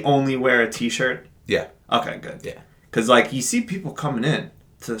specifically only wear a t-shirt? Yeah. Okay, good. Yeah. Because, like, you see people coming in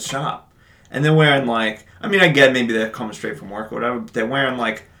to the shop, and they're wearing, like... I mean, I get maybe they're coming straight from work or whatever, but they're wearing,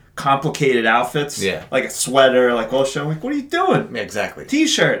 like, complicated outfits. Yeah. Like a sweater, like, all shit. I'm like, what are you doing? Yeah, exactly.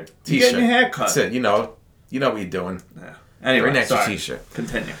 T-shirt. You're getting your haircut. That's it. You know what you're doing. Yeah. Anyway, Very nice sorry. t-shirt.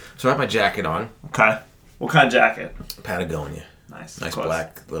 Continue. So I had my jacket on. Okay. What kind of jacket? Patagonia. Nice. Nice of course.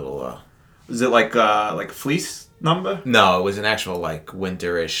 black little... Is it like fleece number? No, it was an actual, like,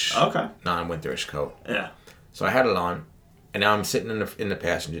 winterish, Okay. non-winterish coat. Yeah. So I had it on, and now I'm sitting in the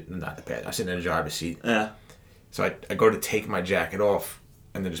passenger... Not the passenger. I'm sitting in the driver's seat. Yeah. So I go to take my jacket off,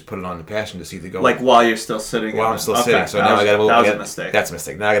 and then just put it on the passenger seat to go... Like while you're still sitting. While in I'm it. still Okay. sitting. So That now was- I gotta move... That was a mistake. That's a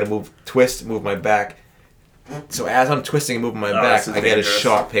mistake. Now I gotta move my back. So as I'm twisting and moving my back, this is I get a dangerous.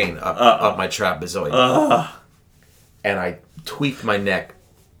 sharp pain up my trapezoid. And I tweaked my neck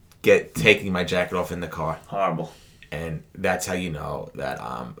taking my jacket off in the car. Horrible. And that's how you know that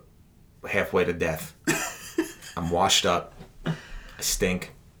I'm halfway to death. I'm washed up. I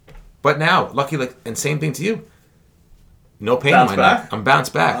stink. But now, lucky, and same thing to you. No pain Bounce in my back? neck. I'm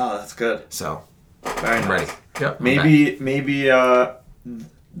bounced back. Oh, that's good. So, Very I'm nice. ready. Yep, I'm back. Maybe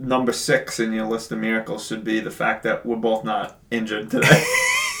number 6 in your list of miracles should be the fact that we're both not injured today.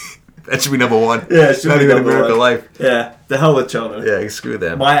 That should be number 1. Yeah, it should Not be even a number miracle one. life. Yeah, the hell with children. Yeah, screw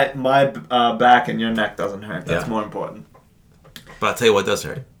them. My back and your neck doesn't hurt. That's Yeah. more important. But I'll tell you what does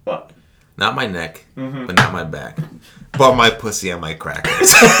hurt. What? Not my neck, Mm-hmm. but not my back. But my pussy and my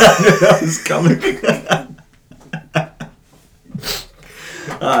crackers. That was coming.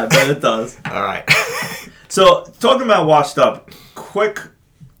 I bet it does. All right. So, talking about washed up, quick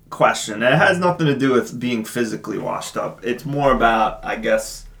question. It has nothing to do with being physically washed up. It's more about, I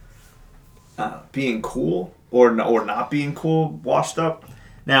guess, being cool or not being cool washed up.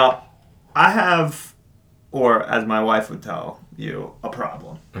 Now, I have, or as my wife would tell you, a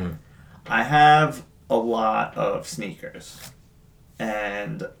problem. Mm. I have a lot of sneakers.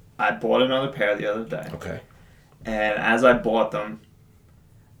 And I bought another pair the other day. Okay. And as I bought them,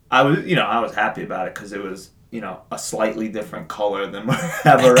 I was happy about it because it was, a slightly different color than what I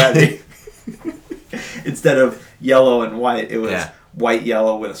have already. Instead of yellow and white, it was white,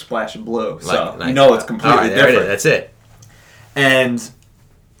 yellow with a splash of blue. So, nice. it's completely All right, there it different. is. That's it. And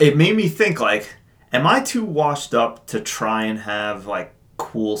it made me think, like, am I too washed up to try and have, like,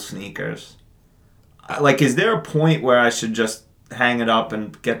 cool sneakers? Like, is there a point where I should just hang it up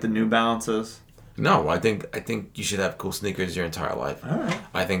and get the New Balances? No, I think you should have cool sneakers your entire life. All right.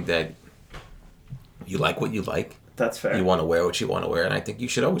 I think that you like what you like. That's fair. You want to wear what you want to wear, and I think you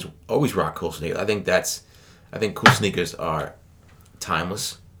should always rock cool sneakers. I think cool sneakers are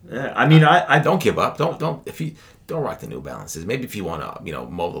timeless. Yeah, I mean, I Don't give up. Don't rock the New Balances. Maybe if you want to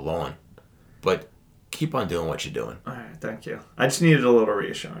mow the lawn, but keep on doing what you're doing. All right, thank you. I just needed a little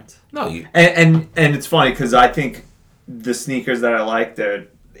reassurance. No, you. And it's funny because I think the sneakers that I like, they're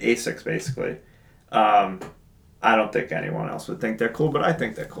Asics basically. I don't think anyone else would think they're cool, but I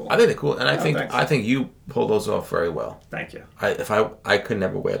think they're cool. I think they're cool, and thanks. I think you pull those off very well. Thank you. I could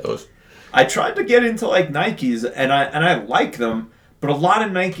never wear those. I tried to get into like Nikes, and I like them, but a lot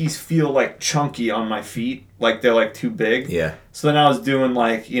of Nikes feel like chunky on my feet, like they're like too big. Yeah. So then I was doing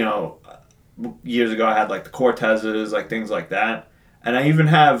like years ago I had like the Cortezes, like things like that, and I even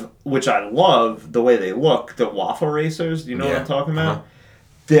have, which I love the way they look, the waffle racers. Do you know what I'm talking about? Uh-huh.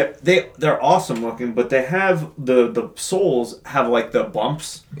 They're awesome looking, but they have the soles have like the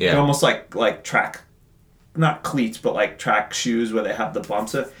bumps. Yeah. They're almost like track, not cleats, but like track shoes where they have the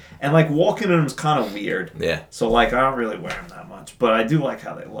bumps. And like walking in them is kind of weird. Yeah. So like I don't really wear them that much, but I do like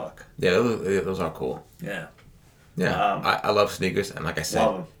how they look. Yeah, those are cool. Yeah. Yeah, I love sneakers, and like I said,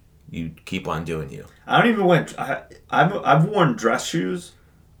 Love 'em. you keep on doing you. I don't even wear. I've worn dress shoes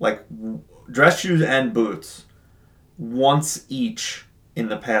and boots once each in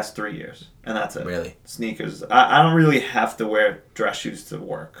the past 3 years, and that's it. Really? Sneakers. I don't really have to wear dress shoes to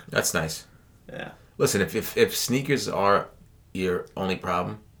work. That's nice. Yeah, Listen, if sneakers are your only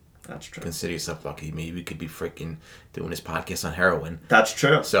problem, that's true. consider yourself lucky. Maybe we could be freaking doing this podcast on heroin. That's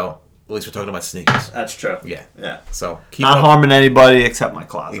true. So at least we're talking about sneakers. That's true. Yeah. Yeah. So keep Not up. harming anybody except my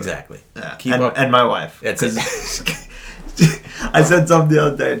closet. Exactly. Yeah. Keep and, up. and my wife. That's it. I said something the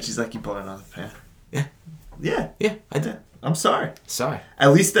other day, and she's like, "You bought another pair." Yeah. Yeah. Yeah, I did. Yeah. I'm sorry. Sorry.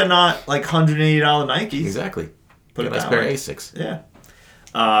 At least they're not like $180 Nikes. Exactly. Put Get it a nice that pair way. of Asics. Yeah.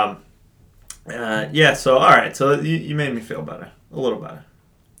 Yeah. So all right. So you made me feel better, a little better.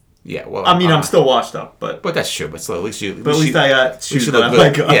 Yeah, well, I mean, I'm still washed up, but that's true. But still, at least you. at least I got shoes that look I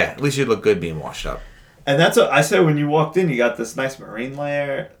good. like. Yeah, at least you look good being washed up. And that's what I said when you walked in. You got this nice marine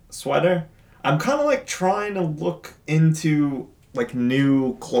layer sweater. I'm kind of like trying to look into like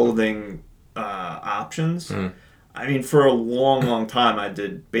new clothing options. Mm. I mean, for a long time, I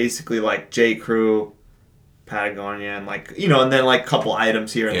did basically like J. Crew, Patagonia, and like and then like a couple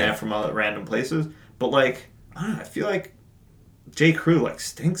items here and there from other random places. But like, I don't know, I feel like J. Crew like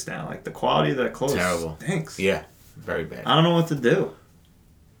stinks now. Like the quality of their clothes stinks. Yeah, very bad. I don't know what to do.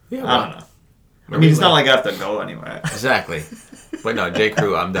 Yeah, I don't know. I mean, it's not like I have to go anywhere. Exactly. But no, J.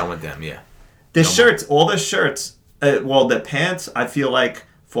 Crew, I'm done with them. Yeah. The shirts, all the shirts. The pants I feel like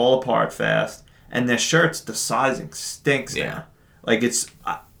fall apart fast, and the shirts, the sizing stinks now. Like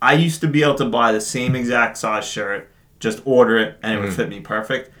I used to be able to buy the same exact size shirt, just order it, and it would fit me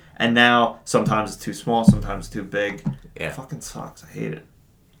perfect. And now sometimes it's too small, sometimes it's too big. Yeah. It fucking sucks. I hate it.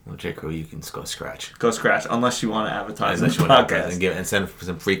 Well, J. Crew, you can go scratch. Go scratch, unless you want to advertise Unless on you the want to podcast. and send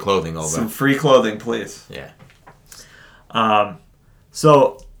some free clothing over. Some free clothing, please. Yeah.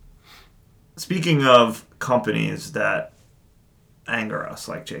 So, speaking of companies that anger us,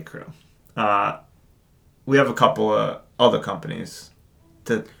 like J. Crew, we have a couple of other companies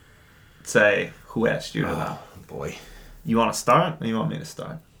to say who asked you to know. Oh, boy. You want to start, or you want me to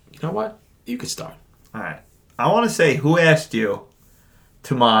start? You know what? You could start. All right. I want to say who asked you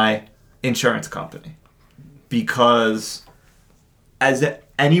to my insurance company, because as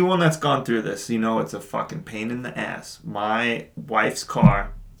anyone that's gone through this, it's a fucking pain in the ass. My wife's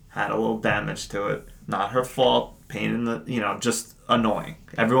car had a little damage to it. Not her fault. Pain in the, just annoying.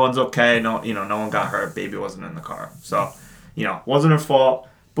 Everyone's okay. No one got hurt. Baby wasn't in the car. So, wasn't her fault.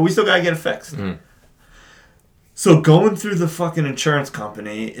 But we still got to get it fixed. Mm. So going through the fucking insurance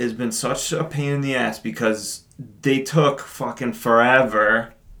company has been such a pain in the ass, because they took fucking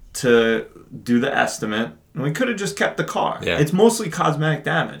forever to do the estimate, and we could have just kept the car. Yeah. It's mostly cosmetic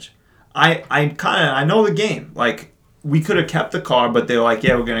damage. I know the game. Like, we could have kept the car, but they're like,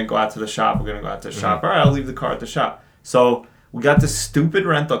 yeah, we're gonna go out to the shop. All right, I'll leave the car at the shop. So we got this stupid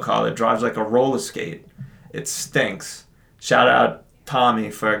rental car that drives like a roller skate. It stinks. Shout out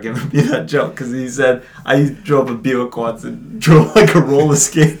Tommy for giving me that joke, because he said I drove a Buick once and drove like a roller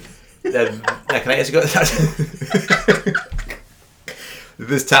skate. Can I ask you? Did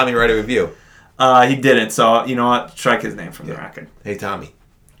this Tommy write a review? He didn't. So you know what? Strike his name from the record. Hey Tommy,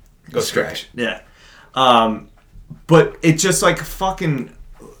 go scratch. Yeah. But it's just like a fucking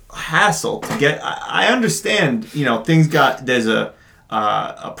hassle to get. I understand. There's a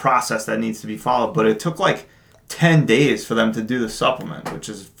process that needs to be followed, but it took like 10 days for them to do the supplement, which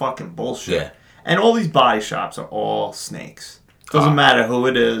is fucking bullshit. Yeah. And all these body shops are all snakes. Doesn't matter who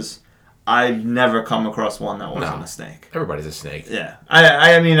it is. I've never come across one that wasn't a snake. Everybody's a snake. Yeah.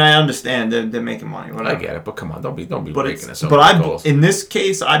 I mean, I understand they're making money. Whatever. I get it, but come on, don't be breaking us over. But in this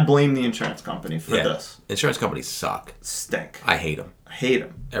case, I blame the insurance company for this. Insurance companies suck. Stink. I hate them.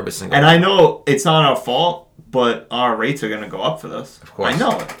 Every single one. And I know it's not our fault, but our rates are going to go up for this. Of course. I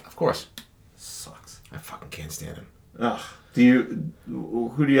know it. Of course. Sucks. I fucking can't stand them. Ugh.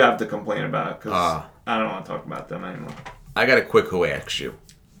 Who do you have to complain about? Because I don't want to talk about them anymore. I got a quick who asked you.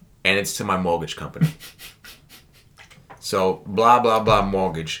 And it's to my mortgage company. So, blah, blah, blah,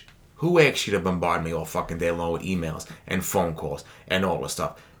 mortgage. Who asked you to bombard me all fucking day long with emails and phone calls and all this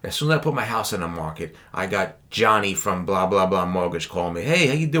stuff? As soon as I put my house on the market, I got Johnny from blah, blah, blah, mortgage calling me. Hey,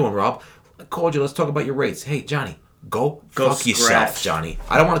 how you doing, Rob? I called you. Let's talk about your rates. Hey, Johnny, go fuck yourself, Johnny.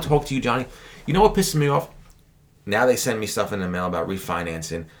 I don't want to talk to you, Johnny. You know what pisses me off? Now they send me stuff in the mail about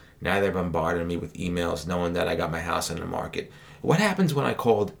refinancing. Now they're bombarding me with emails knowing that I got my house on the market. What happens when I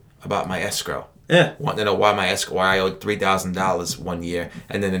called about my escrow? Yeah. Want to know why I owed $3,000 one year,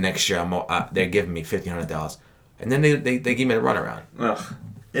 and then the next year they're giving me $1,500, and then they give me the runaround. Ugh,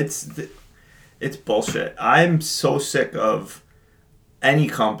 it's bullshit. I'm so sick of any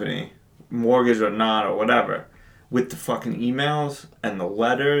company, mortgage or not or whatever, with the fucking emails and the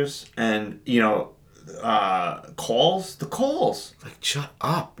letters and calls. The calls. Like, shut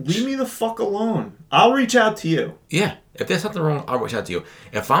up. Leave me the fuck alone. I'll reach out to you. Yeah. If there's something wrong, I'll reach out to you.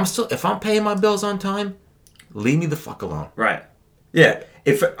 If I'm paying my bills on time, leave me the fuck alone. Right. Yeah.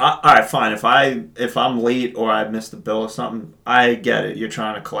 All right, fine. If I'm late or I missed a bill or something, I get it. You're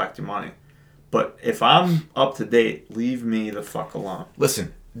trying to collect your money. But if I'm up to date, leave me the fuck alone.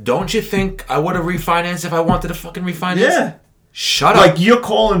 Listen, don't you think I would have refinanced if I wanted to fucking refinance? Yeah. Shut up. Like, you're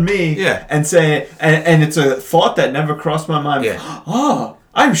calling me and saying, and it's a thought that never crossed my mind. Yeah. Oh,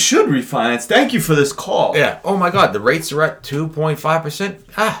 I should refinance. Thank you for this call. Yeah. Oh my God, the rates are at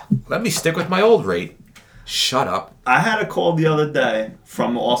 2.5%. Let me stick with my old rate. Shut up. I had a call the other day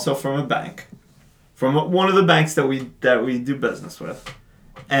from a bank, from one of the banks that we do business with,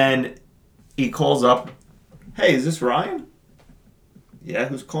 and he calls up. Hey, is this Ryan? Yeah,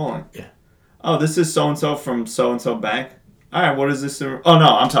 who's calling? Yeah. Oh, this is so and so from so and so bank. All right, what is this? Oh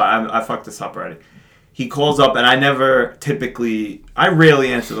no, I'm sorry, I fucked this up already. He calls up, and I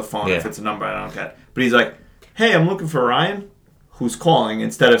rarely answer the phone if it's a number I don't get. But he's like, hey, I'm looking for Ryan, who's calling,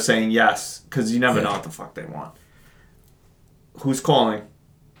 instead of saying yes, because you never know what the fuck they want. Who's calling?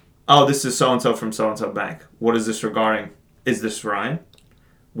 Oh, this is so-and-so from so-and-so bank. What is this regarding? Is this Ryan?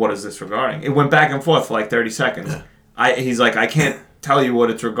 What is this regarding? It went back and forth for like 30 seconds. He's like, I can't tell you what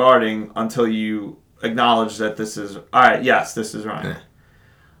it's regarding until you acknowledge that this is... All right, yes, this is Ryan.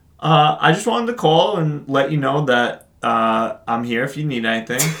 I just wanted to call and let you know that I'm here if you need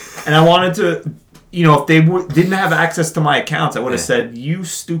anything. And I wanted to, if they didn't have access to my accounts, I would have said, you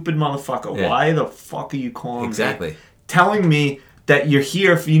stupid motherfucker, why the fuck are you calling me? Telling me that you're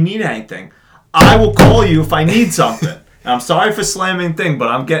here if you need anything. I will call you if I need something. And I'm sorry for slamming thing, but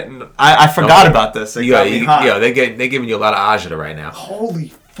I'm getting... I forgot about this. It got me hot. They're giving you a lot of agita right now. Holy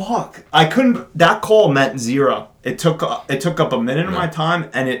fuck. I couldn't... That call meant zero. It took up a minute of my time,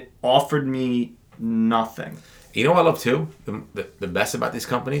 and it offered me nothing. You know what I love too? The best about these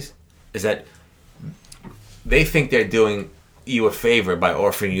companies is that they think they're doing you a favor by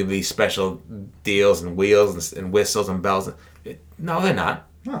offering you these special deals and wheels and whistles and bells. No, they're not.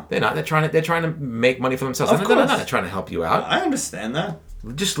 No. They're not. They're trying to make money for themselves. They're not trying to help you out. I understand that.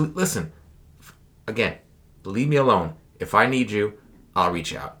 Just listen. Again, leave me alone. If I need you, I'll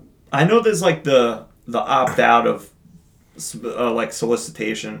reach out. I know there's like the opt out of like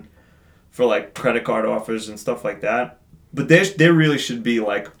solicitation for like credit card offers and stuff like that, but there really should be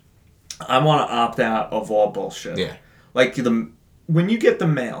like, I want to opt out of all bullshit. Yeah. Like when you get the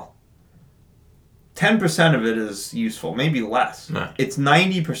mail, 10% of it is useful, maybe less. Nah. It's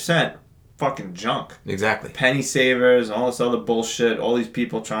 90% fucking junk. Exactly. Penny savers, all this other bullshit. All these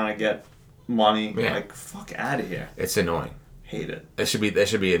people trying to get money. Yeah. Like, fuck out of here. It's annoying. Hate it. There should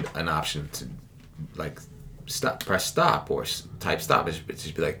be an option to like press stop or type stop. It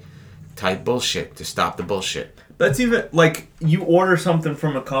should be like type bullshit to stop the bullshit. That's even like you order something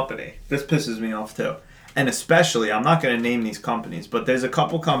from a company. This pisses me off too. And especially, I'm not going to name these companies, but there's a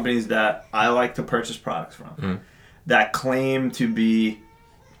couple companies that I like to purchase products from that claim to be,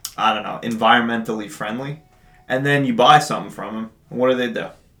 I don't know, environmentally friendly. And then you buy something from them. And what do?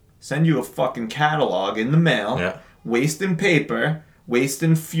 Send you a fucking catalog in the mail, wasting paper,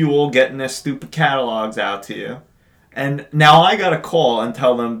 wasting fuel, getting their stupid catalogs out to you. And now I got to call and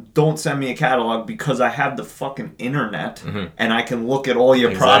tell them, don't send me a catalog because I have the fucking internet and I can look at all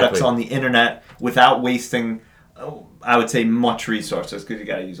your products on the internet without wasting, I would say, much resources because you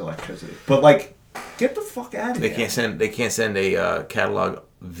got to use electricity. But like, get the fuck out of here. They can't send a catalog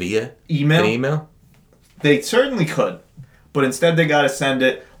via email. An email. They certainly could, but instead they got to send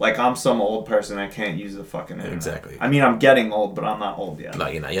it like I'm some old person that can't use the fucking internet. Exactly. I mean, I'm getting old, but I'm not old yet. No,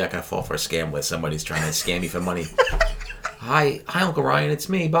 you're not. You're not gonna fall for a scam where somebody's trying to scam you for money. Hi, Uncle Ryan, it's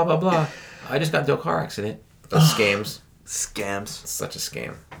me. Blah blah blah. I just got into a car accident. Those scams. Scams. Such a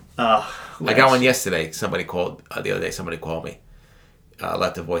scam. I got one yesterday. Somebody called the other day. Somebody called me,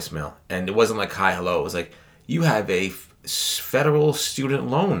 left a voicemail, and it wasn't like hi, hello. It was like, you have a federal student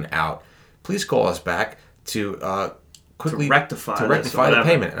loan out. Please call us back to quickly rectify the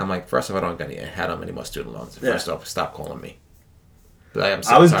payment. And I'm like, first off, I don't have any more student loans. First off, stop calling me. But I'm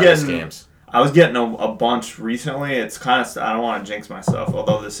so tired of scams. I was getting a bunch recently. It's kind of, I don't want to jinx myself,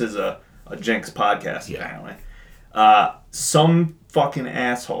 although this is a jinx podcast apparently. Some fucking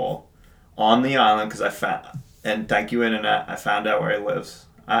asshole on the island, because I found, and thank you internet, I found out where he lives.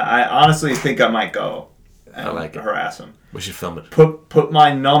 I honestly think I might go and harass him. We should film it. Put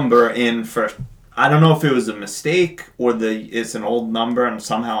my number in for, I don't know if it was a mistake or it's an old number and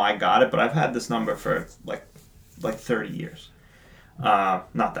somehow I got it, but I've had this number for like 30 years.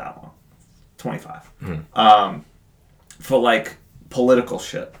 Not that long. 25. For like political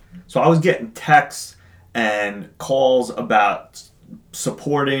shit. So I was getting texts and calls about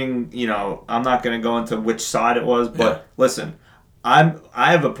supporting, I'm not going to go into which side it was, but listen, I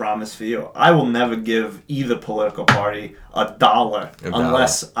have a promise for you. I will never give either political party a dollar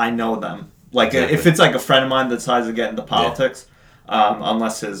unless I know them. Like if it's like a friend of mine that decides to get into politics,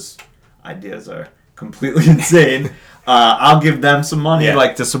 unless his ideas are completely insane, I'll give them some money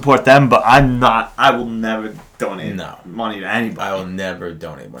to support them, but I will never donate money to anybody. I will never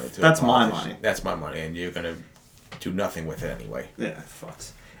donate money to That's my money. That's my money, and you're going to do nothing with it anyway. Yeah,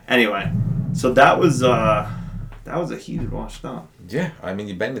 fucks. Anyway, so that was a heated wash down. Yeah, I mean,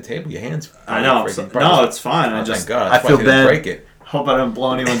 you bang the table, your hands. I know. No, it's fine. Oh, thank God. I feel bad. Break it. Hope I don't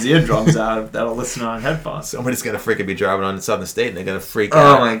blow anyone's eardrums out that'll listen on headphones. Somebody's gonna freaking be driving on the Southern State and they're gonna freak Oh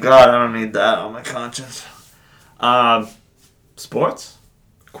out. my God, I don't need that on my conscience. Sports?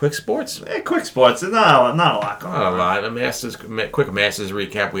 Quick sports. Quick sports. Not a lot going Not a on. lot. Quick Masters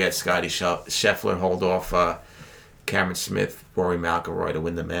recap. We had Scotty Scheffler hold off Cameron Smith, Rory McIlroy to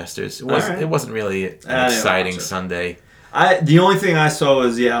win the Masters. It wasn't really an exciting Sunday. The only thing I saw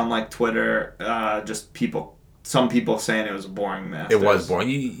was on like Twitter, just some people saying it was a boring Masters. It was boring.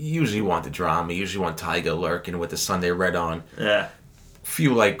 You usually want the drama. You usually want Tiger lurking with the Sunday red on. Yeah.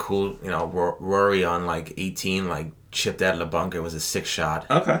 Few like cool, Rory on like 18, like chipped out of the bunker. It was a 6 shot.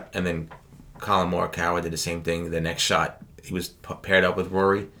 Okay. And then Colin Morikawa did the same thing. The next shot, he was paired up with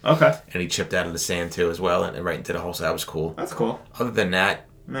Rory. Okay. And he chipped out of the sand too as well, and right into the hole. So that was cool. That's cool. Other than that,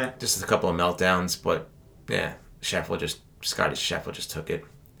 Meh. just a couple of meltdowns. But yeah, Scotty Scheffler just took it.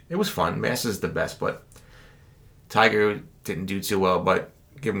 It was fun. Masters is the best, but Tiger didn't do too well. But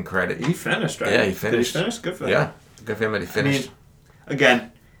give him credit. He finished, right? Yeah, he finished. Did he finish? Good for him. Yeah, good for him that he finished. I mean,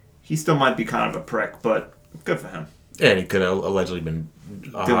 again, he still might be kind of a prick, but good for him. Yeah, and he could have allegedly been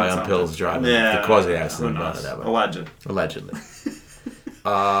high on pills driving because of the accident. Allegedly.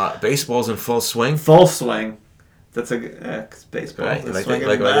 Baseball's in full swing. Full swing. That's cause baseball. Right. Like what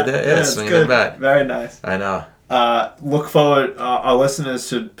I did there? Yeah, swinging the bat. Very nice. I know. Look forward. Our listeners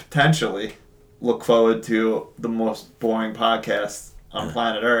should potentially look forward to the most boring podcast on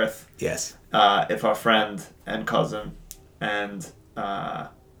planet Earth. Yes. If our friend and cousin and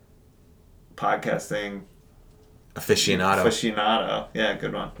podcasting aficionado. Yeah,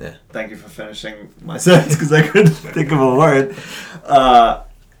 good one. Yeah. Thank you for finishing my sentence because I couldn't think of a word.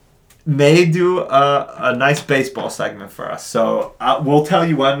 May do a nice baseball segment for us. So we'll tell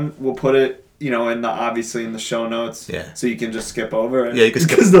you when. We'll put it, obviously in the show notes. Yeah. So you can just skip over it. Yeah, you can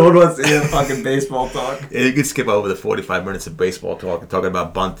skip. Because no one wants to hear fucking baseball talk. Yeah, you could skip over the 45 minutes of baseball talk and talking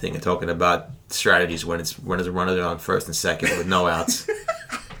about bunting and talking about strategies when there's a runner on first and second with no outs.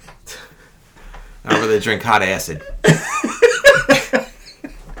 I'd rather drink hot acid.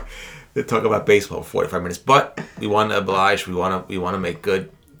 They talk about baseball for 45 minutes, but we want to oblige. We want to make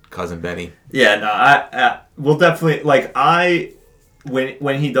good, cousin Benny. Yeah, no, I we'll definitely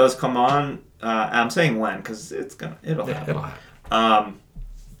when he does come on. I'm saying when because it'll happen. It'll happen.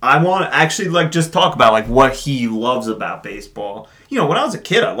 I want to actually just talk about what he loves about baseball. When I was a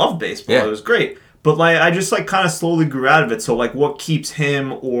kid, I loved baseball. Yeah. It was great. But I just kind of slowly grew out of it. So what keeps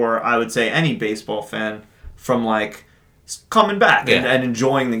him, or I would say any baseball fan, from coming back and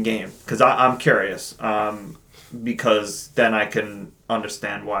enjoying the game? Because I'm curious. Because then I can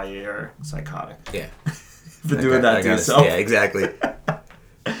understand why you're psychotic. Yeah. For doing that to yourself. Yeah, exactly.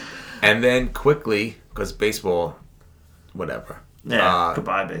 And then quickly, because baseball, whatever. Yeah.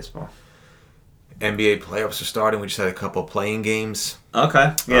 Goodbye baseball. NBA playoffs are starting. We just had a couple playing games.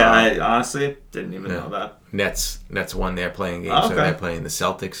 Okay. Yeah, I honestly didn't even know that. Nets won their playing game, Okay. so they're playing the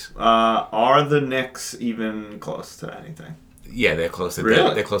Celtics. Are the Knicks even close to anything? Yeah, they're close to Really?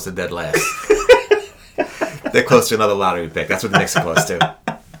 dead. They're close to dead last. They're close to another lottery pick. That's what the Knicks are close to.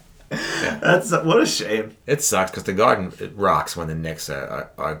 Yeah. That's what a shame. It sucks because the Garden rocks when the Knicks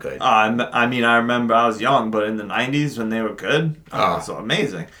are good. I remember I was young, but in the 90s when they were good, it was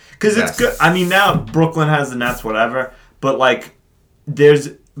amazing. Because it's good. I mean, now Brooklyn has the Nets, whatever, but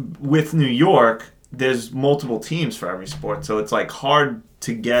with New York, there's multiple teams for every sport, so it's hard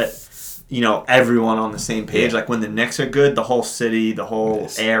to get everyone on the same page. Yeah. When the Knicks are good, the whole city, the whole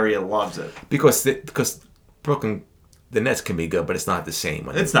area loves it. Because Brooklyn, the Nets can be good, but it's not the same.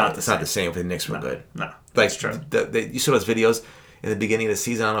 It's not the same if the Knicks were good. No, that's true. You saw those videos in the beginning of the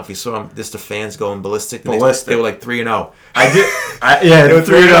season. I don't know if you saw them. Just the fans going ballistic. They were 3-0. I did. They were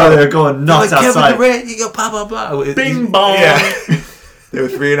 3-0. They were going nuts outside. Kevin Durant, you go blah blah blah. Bing bong. Yeah. They were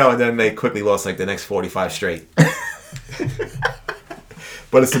 3-0, and then they quickly lost the next 45 straight.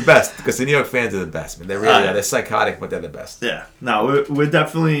 But it's the best because the New York fans are the best. Man. They really are. They're psychotic, but they're the best. Yeah. No, we're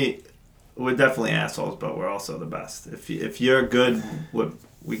definitely assholes, but we're also the best. If you're good,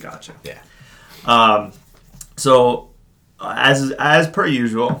 we got you. Yeah. So, as per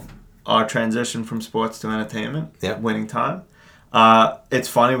usual, our transition from sports to entertainment. Yep. Winning time. It's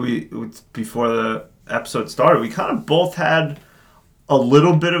funny. Before the episode started, we kind of both had a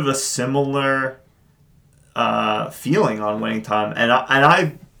little bit of a similar feeling on winning time, and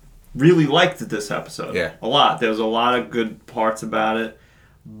I really liked this episode. Yeah. A lot. There was a lot of good parts about it,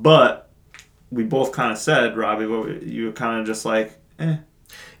 but we both kind of said, Robbie, you were kind of just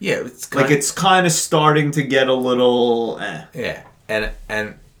Yeah, it's Like it's kind of starting to get a little. Yeah,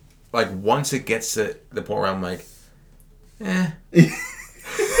 and like once it gets to the point where I'm like, and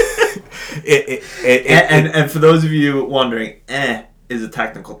for those of you wondering, is a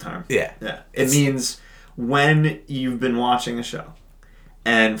technical term. Yeah. It means when you've been watching a show,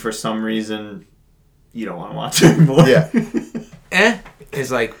 and for some reason you don't want to watch it anymore. Yeah.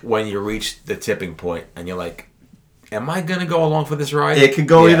 Is like when you reach the tipping point and you're like, am I gonna go along for this ride? It could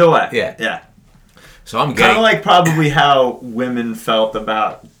go either way. Yeah. So I'm Kind getting of like probably how women felt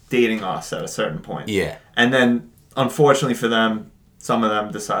about dating us at a certain point. Yeah. And then, unfortunately for them, some of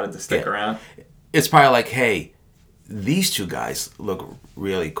them decided to stick around. It's probably like, hey, these two guys look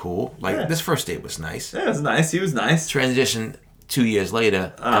really cool. Like, Yeah. this first date was nice. Yeah, it was nice. He was nice. Transition 2 years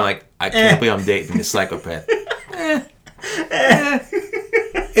later, I'm like, I can't believe I'm dating this psychopath.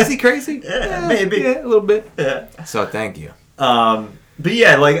 Is he crazy? Yeah, maybe. Yeah, a little bit. Yeah. So, thank you. But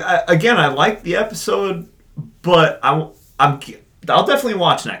yeah, like I liked the episode, but I'll definitely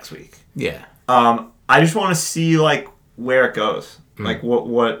watch next week. Yeah. I just want to see like where it goes, like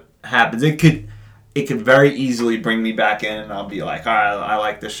what happens. It could very easily bring me back in, and I'll be like, all right, I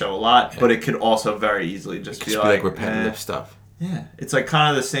like this show a lot. But it could also very easily just be like repetitive stuff. Yeah, it's like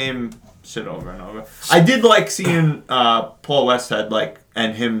kind of the same shit over and over. I did like seeing Paul Westhead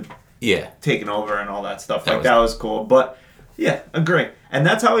and him taking over and all that stuff. That was cool. But yeah, agree. And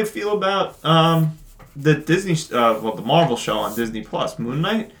that's how I feel about the Disney, the Marvel show on Disney Plus, Moon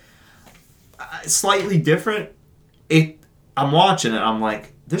Knight. Slightly different. I'm watching it. I'm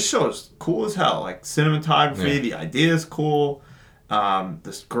like, this show is cool as hell. Like cinematography, the idea is cool.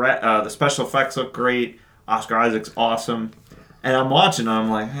 The special effects look great. Oscar Isaac's awesome. And I'm watching it. I'm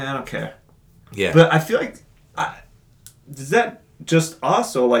like, I don't care. Yeah. But I feel like, does that just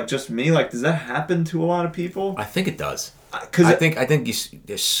us or like just me? Like, does that happen to a lot of people? I think it does. Because I think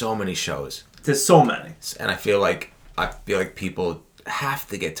there's so many shows. There's so many. And I feel like people have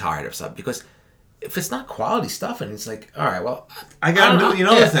to get tired of stuff because if it's not quality stuff and it's like, all right, well, I got a million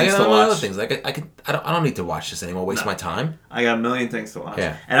other things to watch. Other things. Like I don't need to watch this anymore. Waste my time. I got a million things to watch.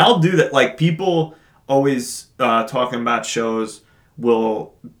 Yeah. And I'll do that. Like people always talking about shows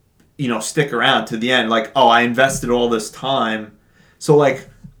will, stick around to the end. Like, oh, I invested all this time. So like,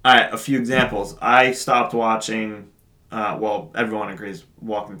 all right, a few examples. I stopped watching. Everyone agrees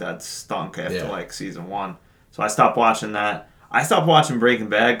Walking Dead stunk after like season 1. So I stopped watching that. I stopped watching Breaking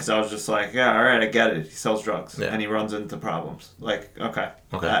Bad because I was just like, yeah, all right, I get it. He sells drugs and he runs into problems. Like, okay.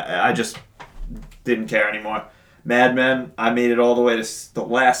 I just didn't care anymore. Mad Men, I made it all the way to the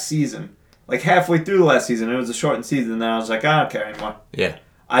last season. Like halfway through the last season, it was a shortened season, and then I was like, I don't care anymore. Yeah.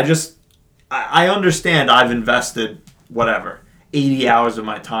 I understand I've invested, 80 hours of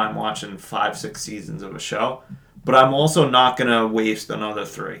my time watching 5-6 seasons of a show, but I'm also not going to waste another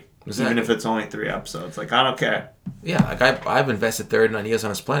 3. Exactly. Even if it's only 3 episodes. Like, I don't care. Yeah, like I've invested 39 years on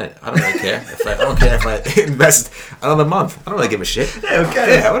this planet. I don't really care. I don't care if I invest another month. I don't really give a shit. Yeah,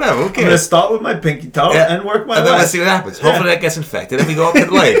 okay. Yeah, whatever. Who cares? I'm going to start with my pinky toe and work my way. And then let's see what happens. Hopefully that gets infected and we go up to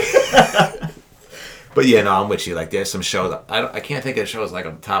the leg. But yeah, no, I'm with you. Like, there's some shows. I can't think of shows like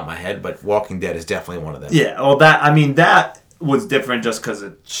on the top of my head, but Walking Dead is definitely one of them. Yeah, well, that was different just because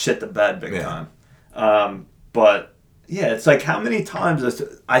it shit the bed big time. But yeah, it's like how many times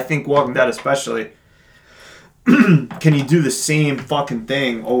I think Walking Dead especially can you do the same fucking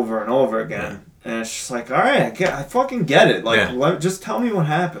thing over and over again? And it's just like, all right, I fucking get it. Like, just tell me what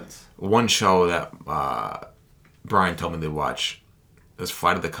happens. One show that Brian told me to watch was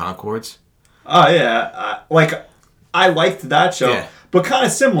Flight of the Conchords. Oh yeah, I liked that show, but kind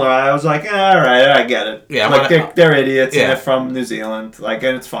of similar. I was like, all right, I get it. Yeah, like they're idiots and they're from New Zealand. Like,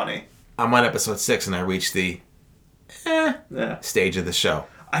 and it's funny. I'm on episode 6 and I reached the stage of the show.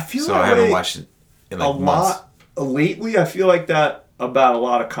 I feel so that I haven't way watched it in like months. Lately, I feel like that about a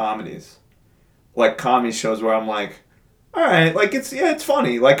lot of comedies, like comedy shows where I'm like, all right, like it's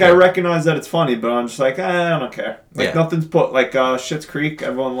funny. Like I recognize that it's funny, but I'm just like, I don't care. Like nothing's put like Schitt's Creek.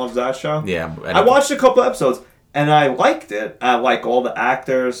 Everyone loves that show. Yeah, I watched a couple episodes and I liked it. I like all the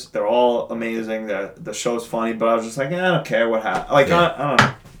actors; they're all amazing. The show's funny, but I was just like, I don't care what happened. Like I don't know,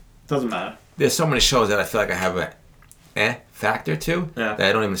 it doesn't matter. There's so many shows that I feel like I have a factor to that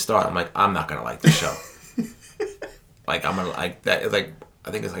I don't even start. I'm like, I'm not gonna like this show. Like I'm gonna like that. Like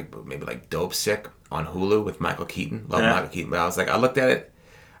I think it's like maybe like Dope Sick on Hulu with Michael Keaton. Love Michael Keaton, but I was like, I looked at it,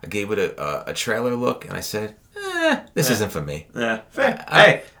 I gave it a trailer look, and I said, this isn't for me. Yeah, fair.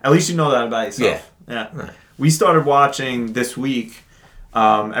 Hey, at least you know that about yourself. Yeah. We started watching this week.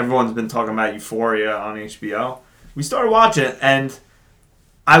 Everyone's been talking about Euphoria on HBO. We started watching it, and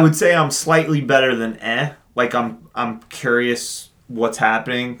I would say I'm slightly better than Like I'm curious what's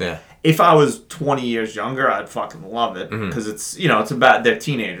happening. Yeah. If I was 20 years younger, I'd fucking love it because it's it's about they're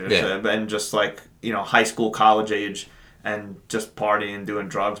teenagers and just like high school, college age, and just partying, doing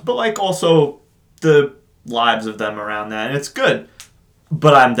drugs, but like also the lives of them around that, and it's good.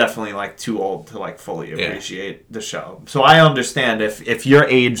 But I'm definitely like too old to like fully appreciate the show. So I understand if you're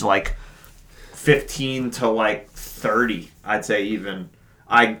age like 15 to like 30, I'd say even,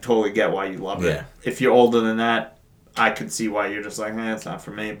 I totally get why you love it. If you're older than that, I could see why you're just like, it's not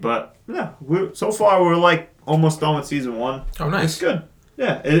for me. But yeah, so far we're like almost done with season 1. Oh, nice. It's good.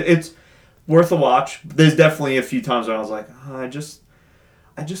 Yeah, it's worth a watch. There's definitely a few times where I was like, I just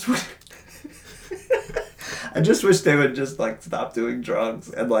wish, I just wish they would just like stop doing drugs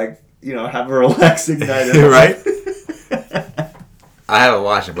and like have a relaxing night. Right. I haven't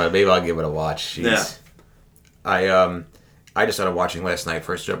watched it, but maybe I'll give it a watch. Jeez. Yeah. I just started watching last night.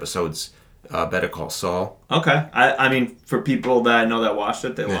 First 2 episodes. Better Call Saul. Okay, I mean, for people that I know that watched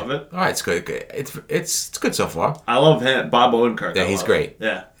it, they love it. All right, it's good. It's good so far. I love him, Bob Odenkirk. Yeah, he's great.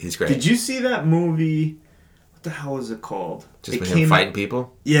 Yeah, he's great. Did you see that movie? What the hell was it called? Just with him fighting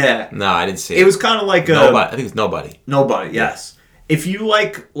people? Yeah. No, I didn't see it. It was kind of like Nobody. I think it's Nobody. Nobody. Yes. If you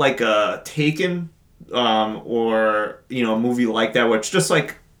like a Taken, or a movie like that, where it's just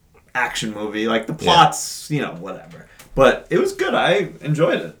like action movie, like the plots, whatever. But it was good. I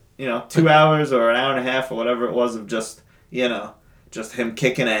enjoyed it. 2 hours or an hour and a half or whatever it was of just him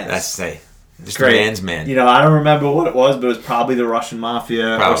kicking ass. That's just great. A man's man. I don't remember what it was, but it was probably the Russian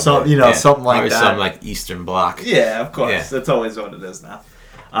mafia or something, something like probably that. Some like Eastern Bloc. Yeah, of course. Yeah. That's always what it is now.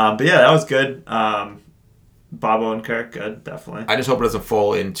 But yeah, that was good. Bob Odenkirk, good, definitely. I just hope it doesn't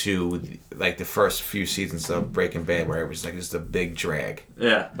fall into like the first few seasons of Breaking Bad where it was like just a big drag.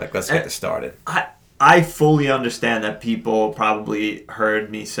 Yeah. Like, let's get this started. I fully understand that people probably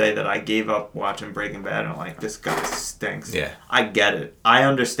heard me say that I gave up watching Breaking Bad and like, this guy stinks. Yeah. I get it. I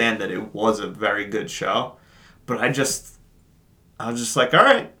understand that it was a very good show, but I was just like, all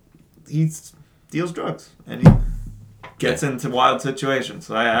right, he deals drugs and he gets into wild situations.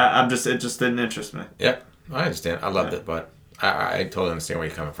 So it just didn't interest me. Yeah, I understand. I loved it, but I totally understand where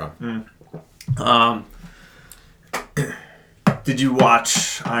you're coming from. Did you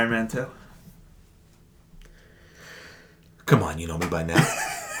watch Iron Man 2? Come on, you know me by now.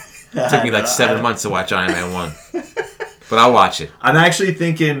 It took me like 7 months to watch Iron Man 1. But I'll watch it. I'm actually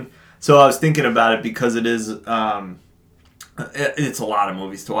thinking... So I was thinking about it because it is... it's a lot of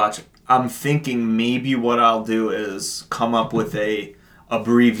movies to watch. I'm thinking maybe what I'll do is come up with a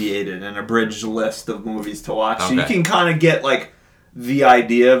abbreviated and abridged list of movies to watch. Okay. So you can kind of get like the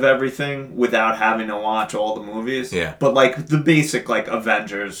idea of everything without having to watch all the movies. Yeah. But like the basic like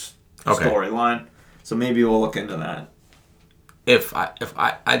Avengers storyline. So maybe we'll look into that. If I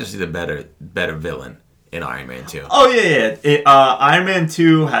just need a better villain in Iron Man 2. Oh yeah. Iron Man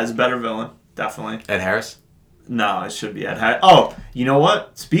 2 has a better villain, definitely. Ed Harris? No, it should be Ed Harris. Oh, you know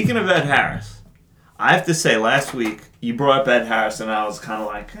what? Speaking of Ed Harris, I have to say, last week you brought up Ed Harris, and I was kind of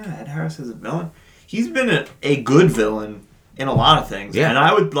like, Ed Harris is a villain. He's been a good villain in a lot of things, and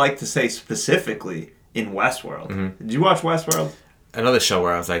I would like to say specifically in Westworld. Mm-hmm. Did you watch Westworld? Another show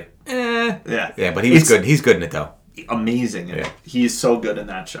where I was like, Yeah, but he was good. He's good in it though. Amazing. Yeah. He's so good in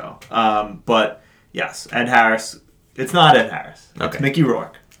that show. But yes, Ed Harris. It's not Ed Harris. It's Mickey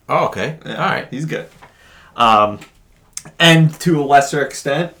Rourke. Oh, okay. Yeah, all right. He's good. And to a lesser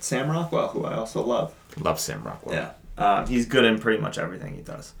extent, Sam Rockwell, who I also love. Love Sam Rockwell. Yeah. He's good in pretty much everything he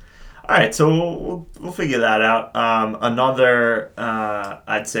does. All right, so we'll figure that out. Another,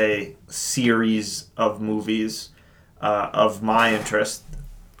 I'd say, series of movies of my interest,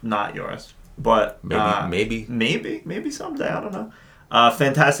 not yours, but maybe someday. I don't know.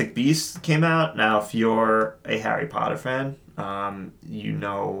 Fantastic Beasts came out. Now, if you're a Harry Potter fan, you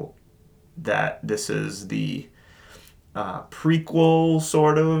know that this is the prequel,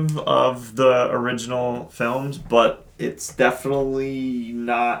 sort of the original films, but it's definitely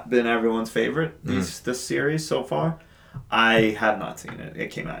not been everyone's favorite, this series so far. I have not seen it.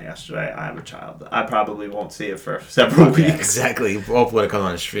 It came out yesterday. I have a child. I probably won't see it for several weeks. Yeah, exactly. Hopefully it'll come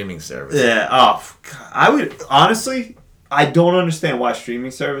on a streaming service. Yeah. Oh, I would... Honestly, I don't understand why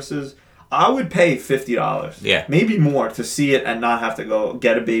streaming services... I would pay $50. Yeah. Maybe more to see it and not have to go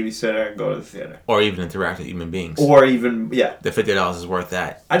get a babysitter and go to the theater. Or even interact with human beings. Or even, yeah. The $50 is worth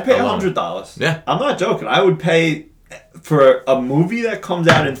that. I'd pay $100. Yeah. I'm not joking. I would pay... For a movie that comes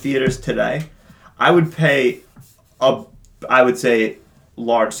out in theaters today, I would pay I would say,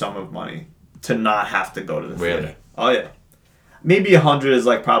 large sum of money to not have to go to the theater. Really? Oh, yeah. Maybe 100 is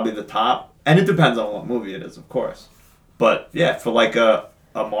like probably the top. And it depends on what movie it is, of course. But, yeah, for like a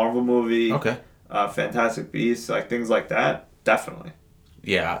Marvel movie, Fantastic Beasts, like things like that, Definitely.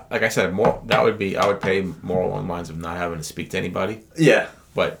 Yeah, like I said, more that would be I would pay more along the lines of not having to speak to anybody. Yeah.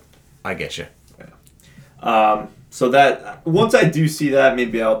 But I get you. So that once I do see that,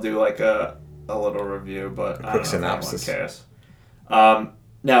 maybe I'll do like a little review, but I quick don't know synopsis. if anyone cares.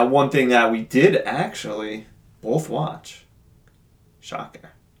 Now, one thing that we did actually both watch, shocker,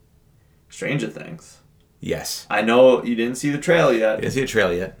 Stranger Things. Yes. I know you didn't see the trailer yet. I didn't see a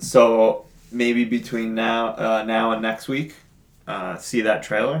trailer yet. So maybe between now and next week, see that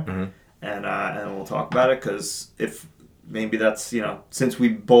trailer, and we'll talk about it. Because if maybe that's since we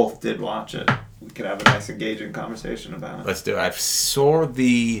both did watch it, we could have a nice engaging conversation about it. Let's do it. I saw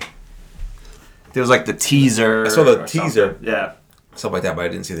the. There was like the teaser. I saw the or teaser. something. Yeah. Stuff like that, but I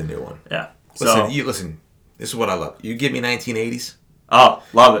didn't see the new one. Yeah. Listen. This is what I love. You give me 1980s. Oh,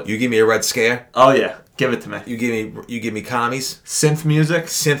 love it. You give me a Red Scare. Oh yeah, give it to me. You give me commies. Synth music.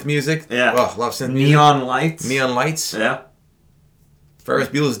 Synth music. Yeah. Oh, love synth music. Neon lights. Neon lights. Yeah. Ferris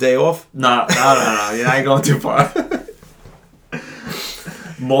Bueller's Day Off. No. You're not going too far.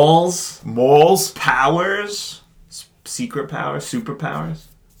 Malls. Powers. Secret powers. Superpowers.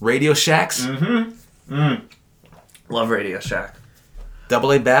 Radio Shacks. Love Radio Shack.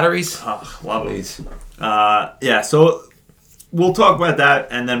 AA batteries. Oh, love Please. it. Yeah, so we'll talk about that,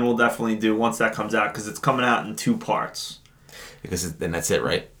 and then we'll definitely do once that comes out, because it's coming out in 2 parts. Because then that's it,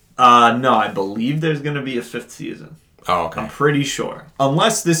 right? No, I believe there's going to be a 5th season. Oh, okay. I'm pretty sure.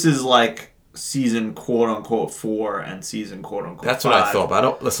 Unless this is like season quote-unquote 4 and season quote-unquote That's 5. what I thought. But I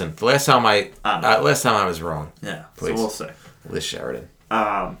don't listen. The last time I was wrong. Yeah, Please. so we'll see. Liz Sheridan.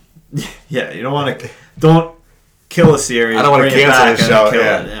 Yeah, you don't want to... Don't kill a series. I don't want to bring it cancel back the and show. kill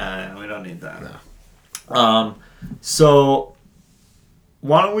Yeah. it. Yeah, we don't need that. No. So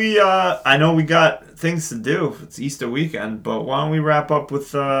why don't we? I know we got things to do. It's Easter weekend, but why don't we wrap up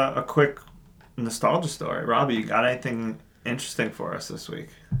with a quick nostalgia story? Robbie, you got anything interesting for us this week?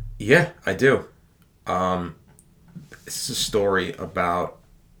 Yeah, I do. This is a story about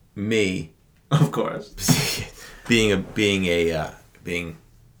me Of course. being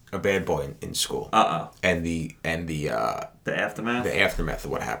a bad boy in school. And the The aftermath. the aftermath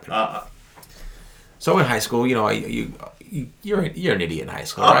of what happened. Uh-uh. So in high school, you're an idiot in high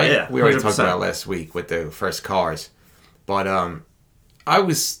school, Oh, right? yeah, We already 100%. talked about it last week with the first cars, but I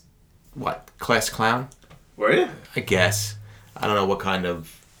was class clown, Were you? I guess. I don't know what kind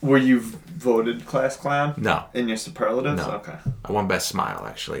of. Were you voted class clown? No, In your superlatives? No. Okay. I won best smile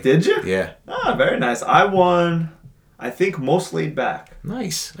actually. Did you? Yeah, Ah, very nice. I won, I think, most laid back.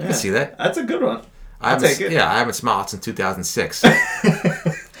 nice. I Yeah. can see that. That's a good one. I I'll haven't, take it. Yeah, I haven't smiled since 2006.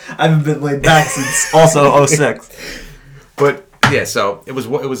 I haven't been laid back since also 06. But yeah, so it was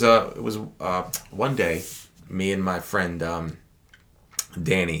one day, me and my friend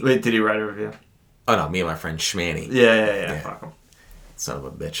Danny. Wait, did he write a review? Oh no, me and my friend Schmanny. Yeah. Fuck him. Son of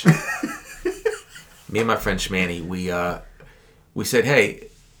a bitch. Me and my friend Schmanny, we said, hey,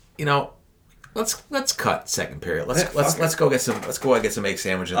 let's cut second period. Let's go get some egg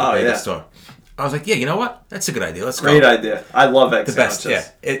sandwiches at the bagel store. I was like, yeah, you know what? That's a good idea. Let's go. Great idea. I love egg The best,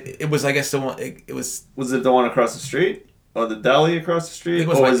 sandwiches. yeah. It was, I guess, the one. It was. Was it the one across the street? Or the deli across the street? It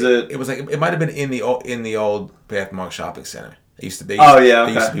was or like, was it... It was like it might have been in the old Pathmark Shopping Center. It used to be. Oh, yeah, There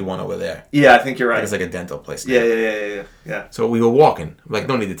used okay. to be one over there. Yeah, I think you're It right. was like a dental place. Yeah. So we were walking. Like,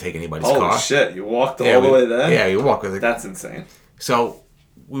 no need to take anybody's Holy car. shit, you walked Yeah, all the way there? Yeah, you walk with it. That's insane. So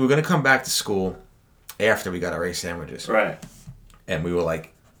we were gonna come back to school after we got our egg sandwiches, Right. and we were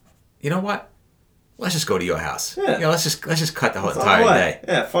like, you know what? Let's just go to your house. Yeah. Let's just cut the whole It's all entire the way. day.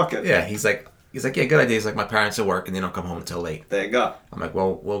 Yeah, fuck it. Yeah. He's like, yeah, good idea. He's like, my parents are working. They don't come home until late. There you go. I'm like,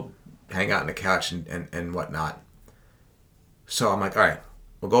 well, we'll hang out on the couch and whatnot. So I'm like, all right,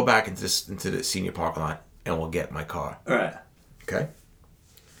 we'll go back into the senior parking lot and we'll get my car. All right. Okay.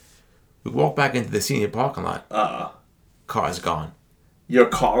 We walk back into the senior parking lot. Car's gone. Your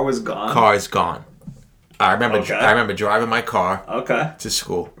car was gone? Car is gone. I remember. Okay. I remember driving my car Okay. to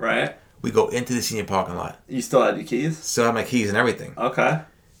school. Right. We go into the senior parking lot. You still had your keys? Still have my keys and everything. Okay.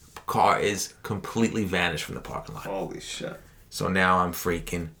 Car is completely vanished from the parking lot. Holy shit. So now I'm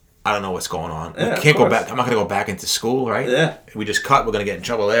freaking. I don't know what's going on. Yeah, we of can't go course. back. I'm not gonna go back into school, right? Yeah. We just cut. We're gonna get in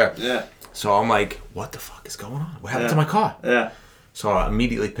trouble there. Yeah. So I'm like, what the fuck is going on? What happened Yeah. to my car? Yeah. So I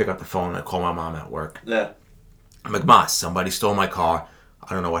immediately pick up the phone and I call my mom at work. Yeah. I'm like, Ma, somebody stole my car.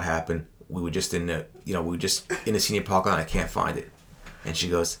 I don't know what happened. We were just in the senior parking lot. I can't find it. And she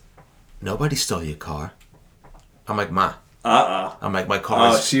goes, nobody stole your car. I'm like, Ma. I'm like, my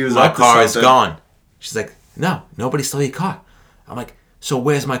car is gone. She's like, no, nobody stole your car. I'm like, so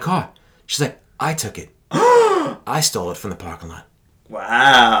where's my car? She's like, I took it. I stole it from the parking lot.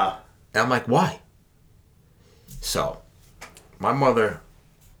 Wow. And I'm like, why? So my mother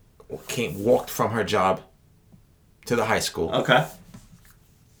walked from her job to the high school, Okay.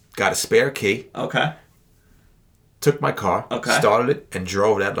 got a spare key, Okay. took my car, Okay. started it, and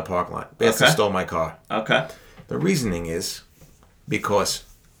drove it out of the parking lot. Basically Okay. stole my car. Okay. The reasoning is because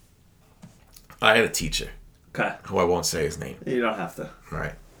I had a teacher, Okay. who I won't say his name, You don't have to.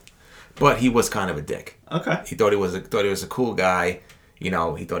 right? But he was kind of a dick. Okay. He thought he was a cool guy. You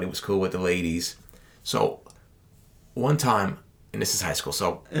know, he thought he was cool with the ladies. So one time, and this is high school.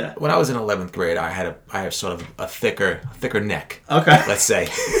 So Yeah. when I was in 11th grade, I have sort of a thicker neck. Okay. Let's say.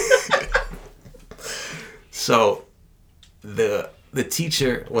 So the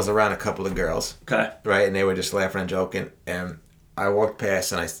teacher was around a couple of girls, Okay. right, and they were just laughing and joking. And I walked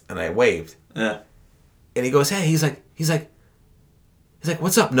past and I waved, Yeah. and he goes, "Hey," he's like,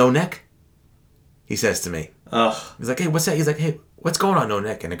 "What's up, no neck?" He says to me. Ugh. He's like, "Hey, what's that?" He's like, "Hey, what's going on, no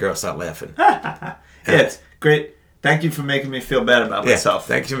neck?" And the girl started laughing. Yeah, it's great. Thank you for making me feel bad about Yeah, myself.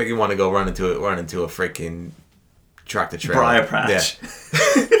 thanks for making me want to go run into a freaking tractor trailer. Briar patch.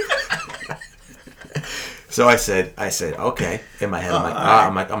 Yeah. So I said, okay. In my head,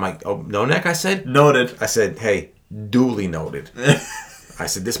 I'm like, oh, no neck. I said, Noted. I said, hey, duly noted. I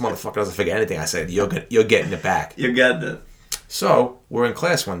said, this motherfucker doesn't forget anything. I said, you're getting it back. You got it. So we're in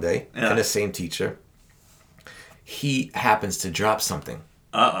class one day, Yeah. and the same teacher, he happens to drop something,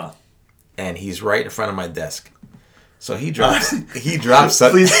 and he's right in front of my desk. So he drops something.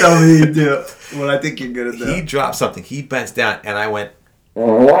 Please tell me you do what I think you're gonna do. He dropped something. He bends down, and I went.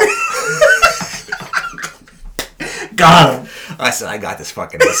 Got him. I said, I got this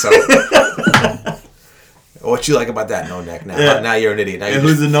fucking ass. So, what you like about that, no neck? Now, Yeah. now you're an idiot. Now Yeah, you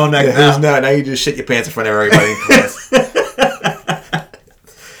who's the no neck yeah, now? who's now you just shit your pants in front of everybody in class.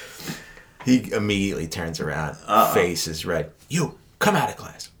 He immediately turns around, face is red. You come out of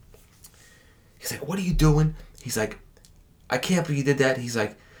class. He's like, what are you doing? He's like, I can't believe you did that. He's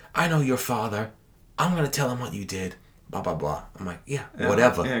like, I know your father. I'm gonna tell him what you did. Blah blah blah. I'm like, yeah.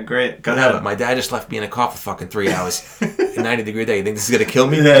 Whatever. Yeah, great. Go Whatever. ahead. My dad just left me in a car for fucking 3 hours. A 90-degree day. You think this is gonna kill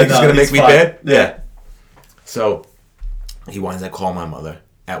me? Yeah, You think this is no, gonna make he's me fine. bad? Yeah. So he winds up calling my mother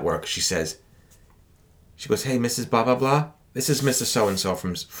at work. She goes, hey, Mrs. Blah blah blah. This is Mr. So and so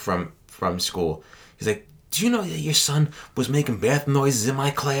from school. He's like, do you know that your son was making bathroom noises in my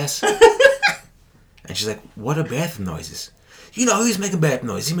class? And she's like, what are bathroom noises? You know, he was making bathroom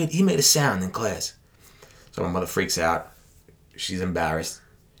noises. He made a sound in class. So my mother freaks out. She's embarrassed.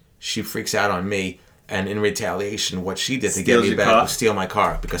 She freaks out on me. And in retaliation, what she did to get Steals me your back car? was steal my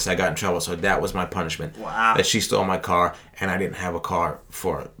car because I got in trouble. So that was my punishment. Wow. That she stole my car and I didn't have a car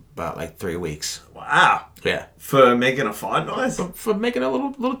for about like 3 weeks. Wow. Yeah. For making a fart noise? For making a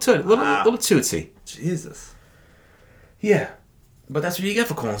little tootsie. Jesus. Yeah. But that's what you get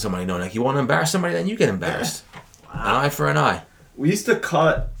for calling somebody no neck. You want to embarrass somebody, then you get embarrassed. An eye for an eye. We used to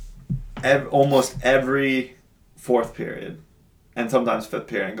cut almost every fourth period and sometimes fifth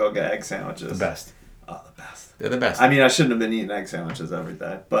period and go get egg sandwiches. The best. Oh, the best. They're the best. I mean, I shouldn't have been eating egg sandwiches every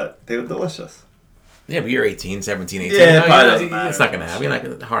day, but they were delicious. Yeah, but you're 18, 17, 18. Yeah, it No, probably you know, doesn't matter it's not going to much. happen.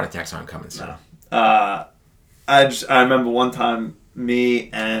 You're not, heart attacks aren't coming soon. I remember one time me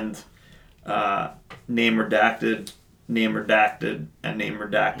and name redacted, and name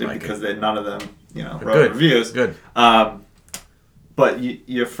redacted Like because none of them, wrote Good. reviews. Good. But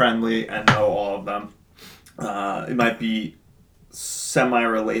you're friendly and know all of them. It might be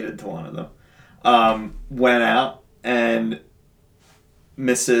semi-related to one of them. Went out and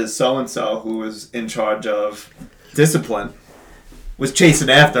Mrs. So-and-so, who was in charge of discipline, was chasing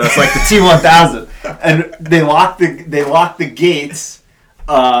after us like the T-1000. And they locked the gates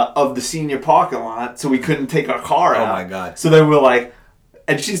of the senior parking lot so we couldn't take our car out. Oh, my God. So they were like,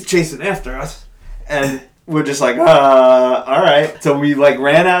 and she's chasing after us. And we're just like, all right. So we like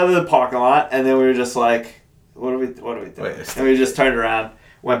ran out of the parking lot and then we were just like, what are we doing? Wait. And we just turned around,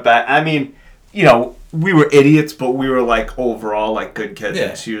 went back. I mean, we were idiots, but we were like overall like good kids. Yeah.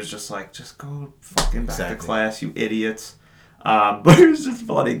 And she was just like, just go fucking back to Exactly. class, you idiots. But it was just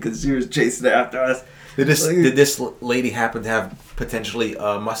funny because she was chasing after us. Did this lady happen to have potentially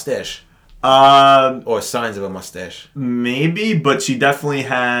a mustache? Or Signs of a mustache? maybe, but she definitely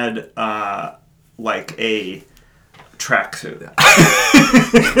had like a tracksuit.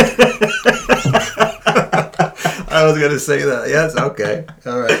 I was going to say that. Yes, okay.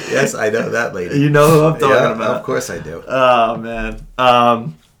 All right. Yes, I know that lady. You know who I'm talking about. Of course I do. Oh man.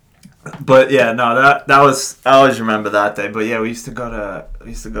 But yeah, no, that was, I always remember that day. But yeah, we used to go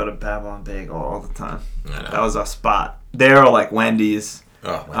to Babylon Bagel all the time. I know. That was our spot. There, like Wendy's.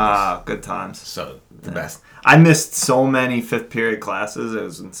 Oh, my goodness. Good times. So, the best. I missed so many fifth period classes. It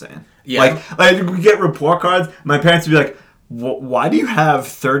was insane. Yeah. Like we get report cards. My parents would be like, why do you have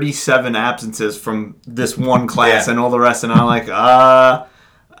 37 absences from this one class Yeah. and all the rest? And I'm like, I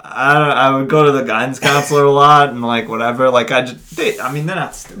would go to the guidance counselor a lot and like whatever. Like they're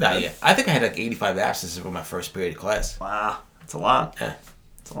not stupid. Nah, yeah. I think I had like 85 absences for my first period of class. Wow, that's a lot. Yeah.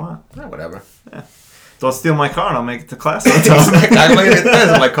 That's a lot. Yeah, whatever. Yeah. Don't steal my car and I'll make it to class on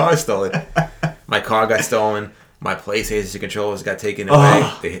time. My car stolen. My car got stolen. My PlayStation controllers got taken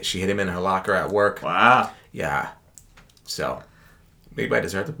away. She hid him in her locker at work. Wow. Yeah. So, maybe I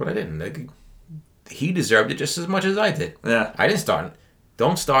deserved it, but I didn't. Like, he deserved it just as much as I did. Yeah. I didn't start.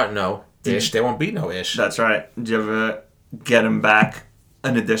 Don't start no ish. There won't be no ish. That's right. Did you ever get him back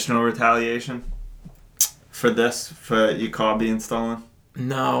an additional retaliation for this, for your car being stolen?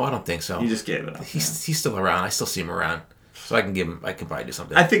 No, I don't think so. You just gave it up. He's still around. I still see him around. So I can probably do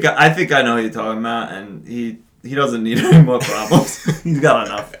something. I think I know who you're talking about, and he doesn't need any more problems. He's got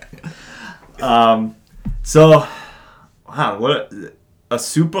enough. So, wow, what a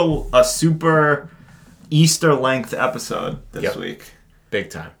super Easter length episode this week. Big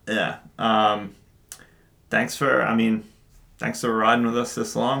time. Yeah. Thanks for riding with us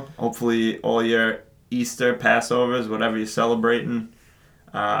this long. Hopefully all your Easter Passovers, whatever you're celebrating,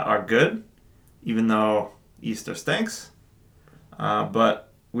 are good, even though Easter stinks. But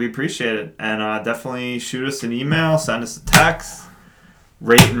we appreciate it. And definitely shoot us an email, send us a text,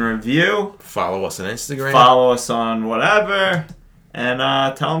 rate and review. Follow us on Instagram. Follow us on whatever. And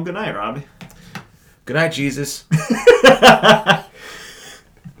tell them good night, Robbie. Good night, Jesus.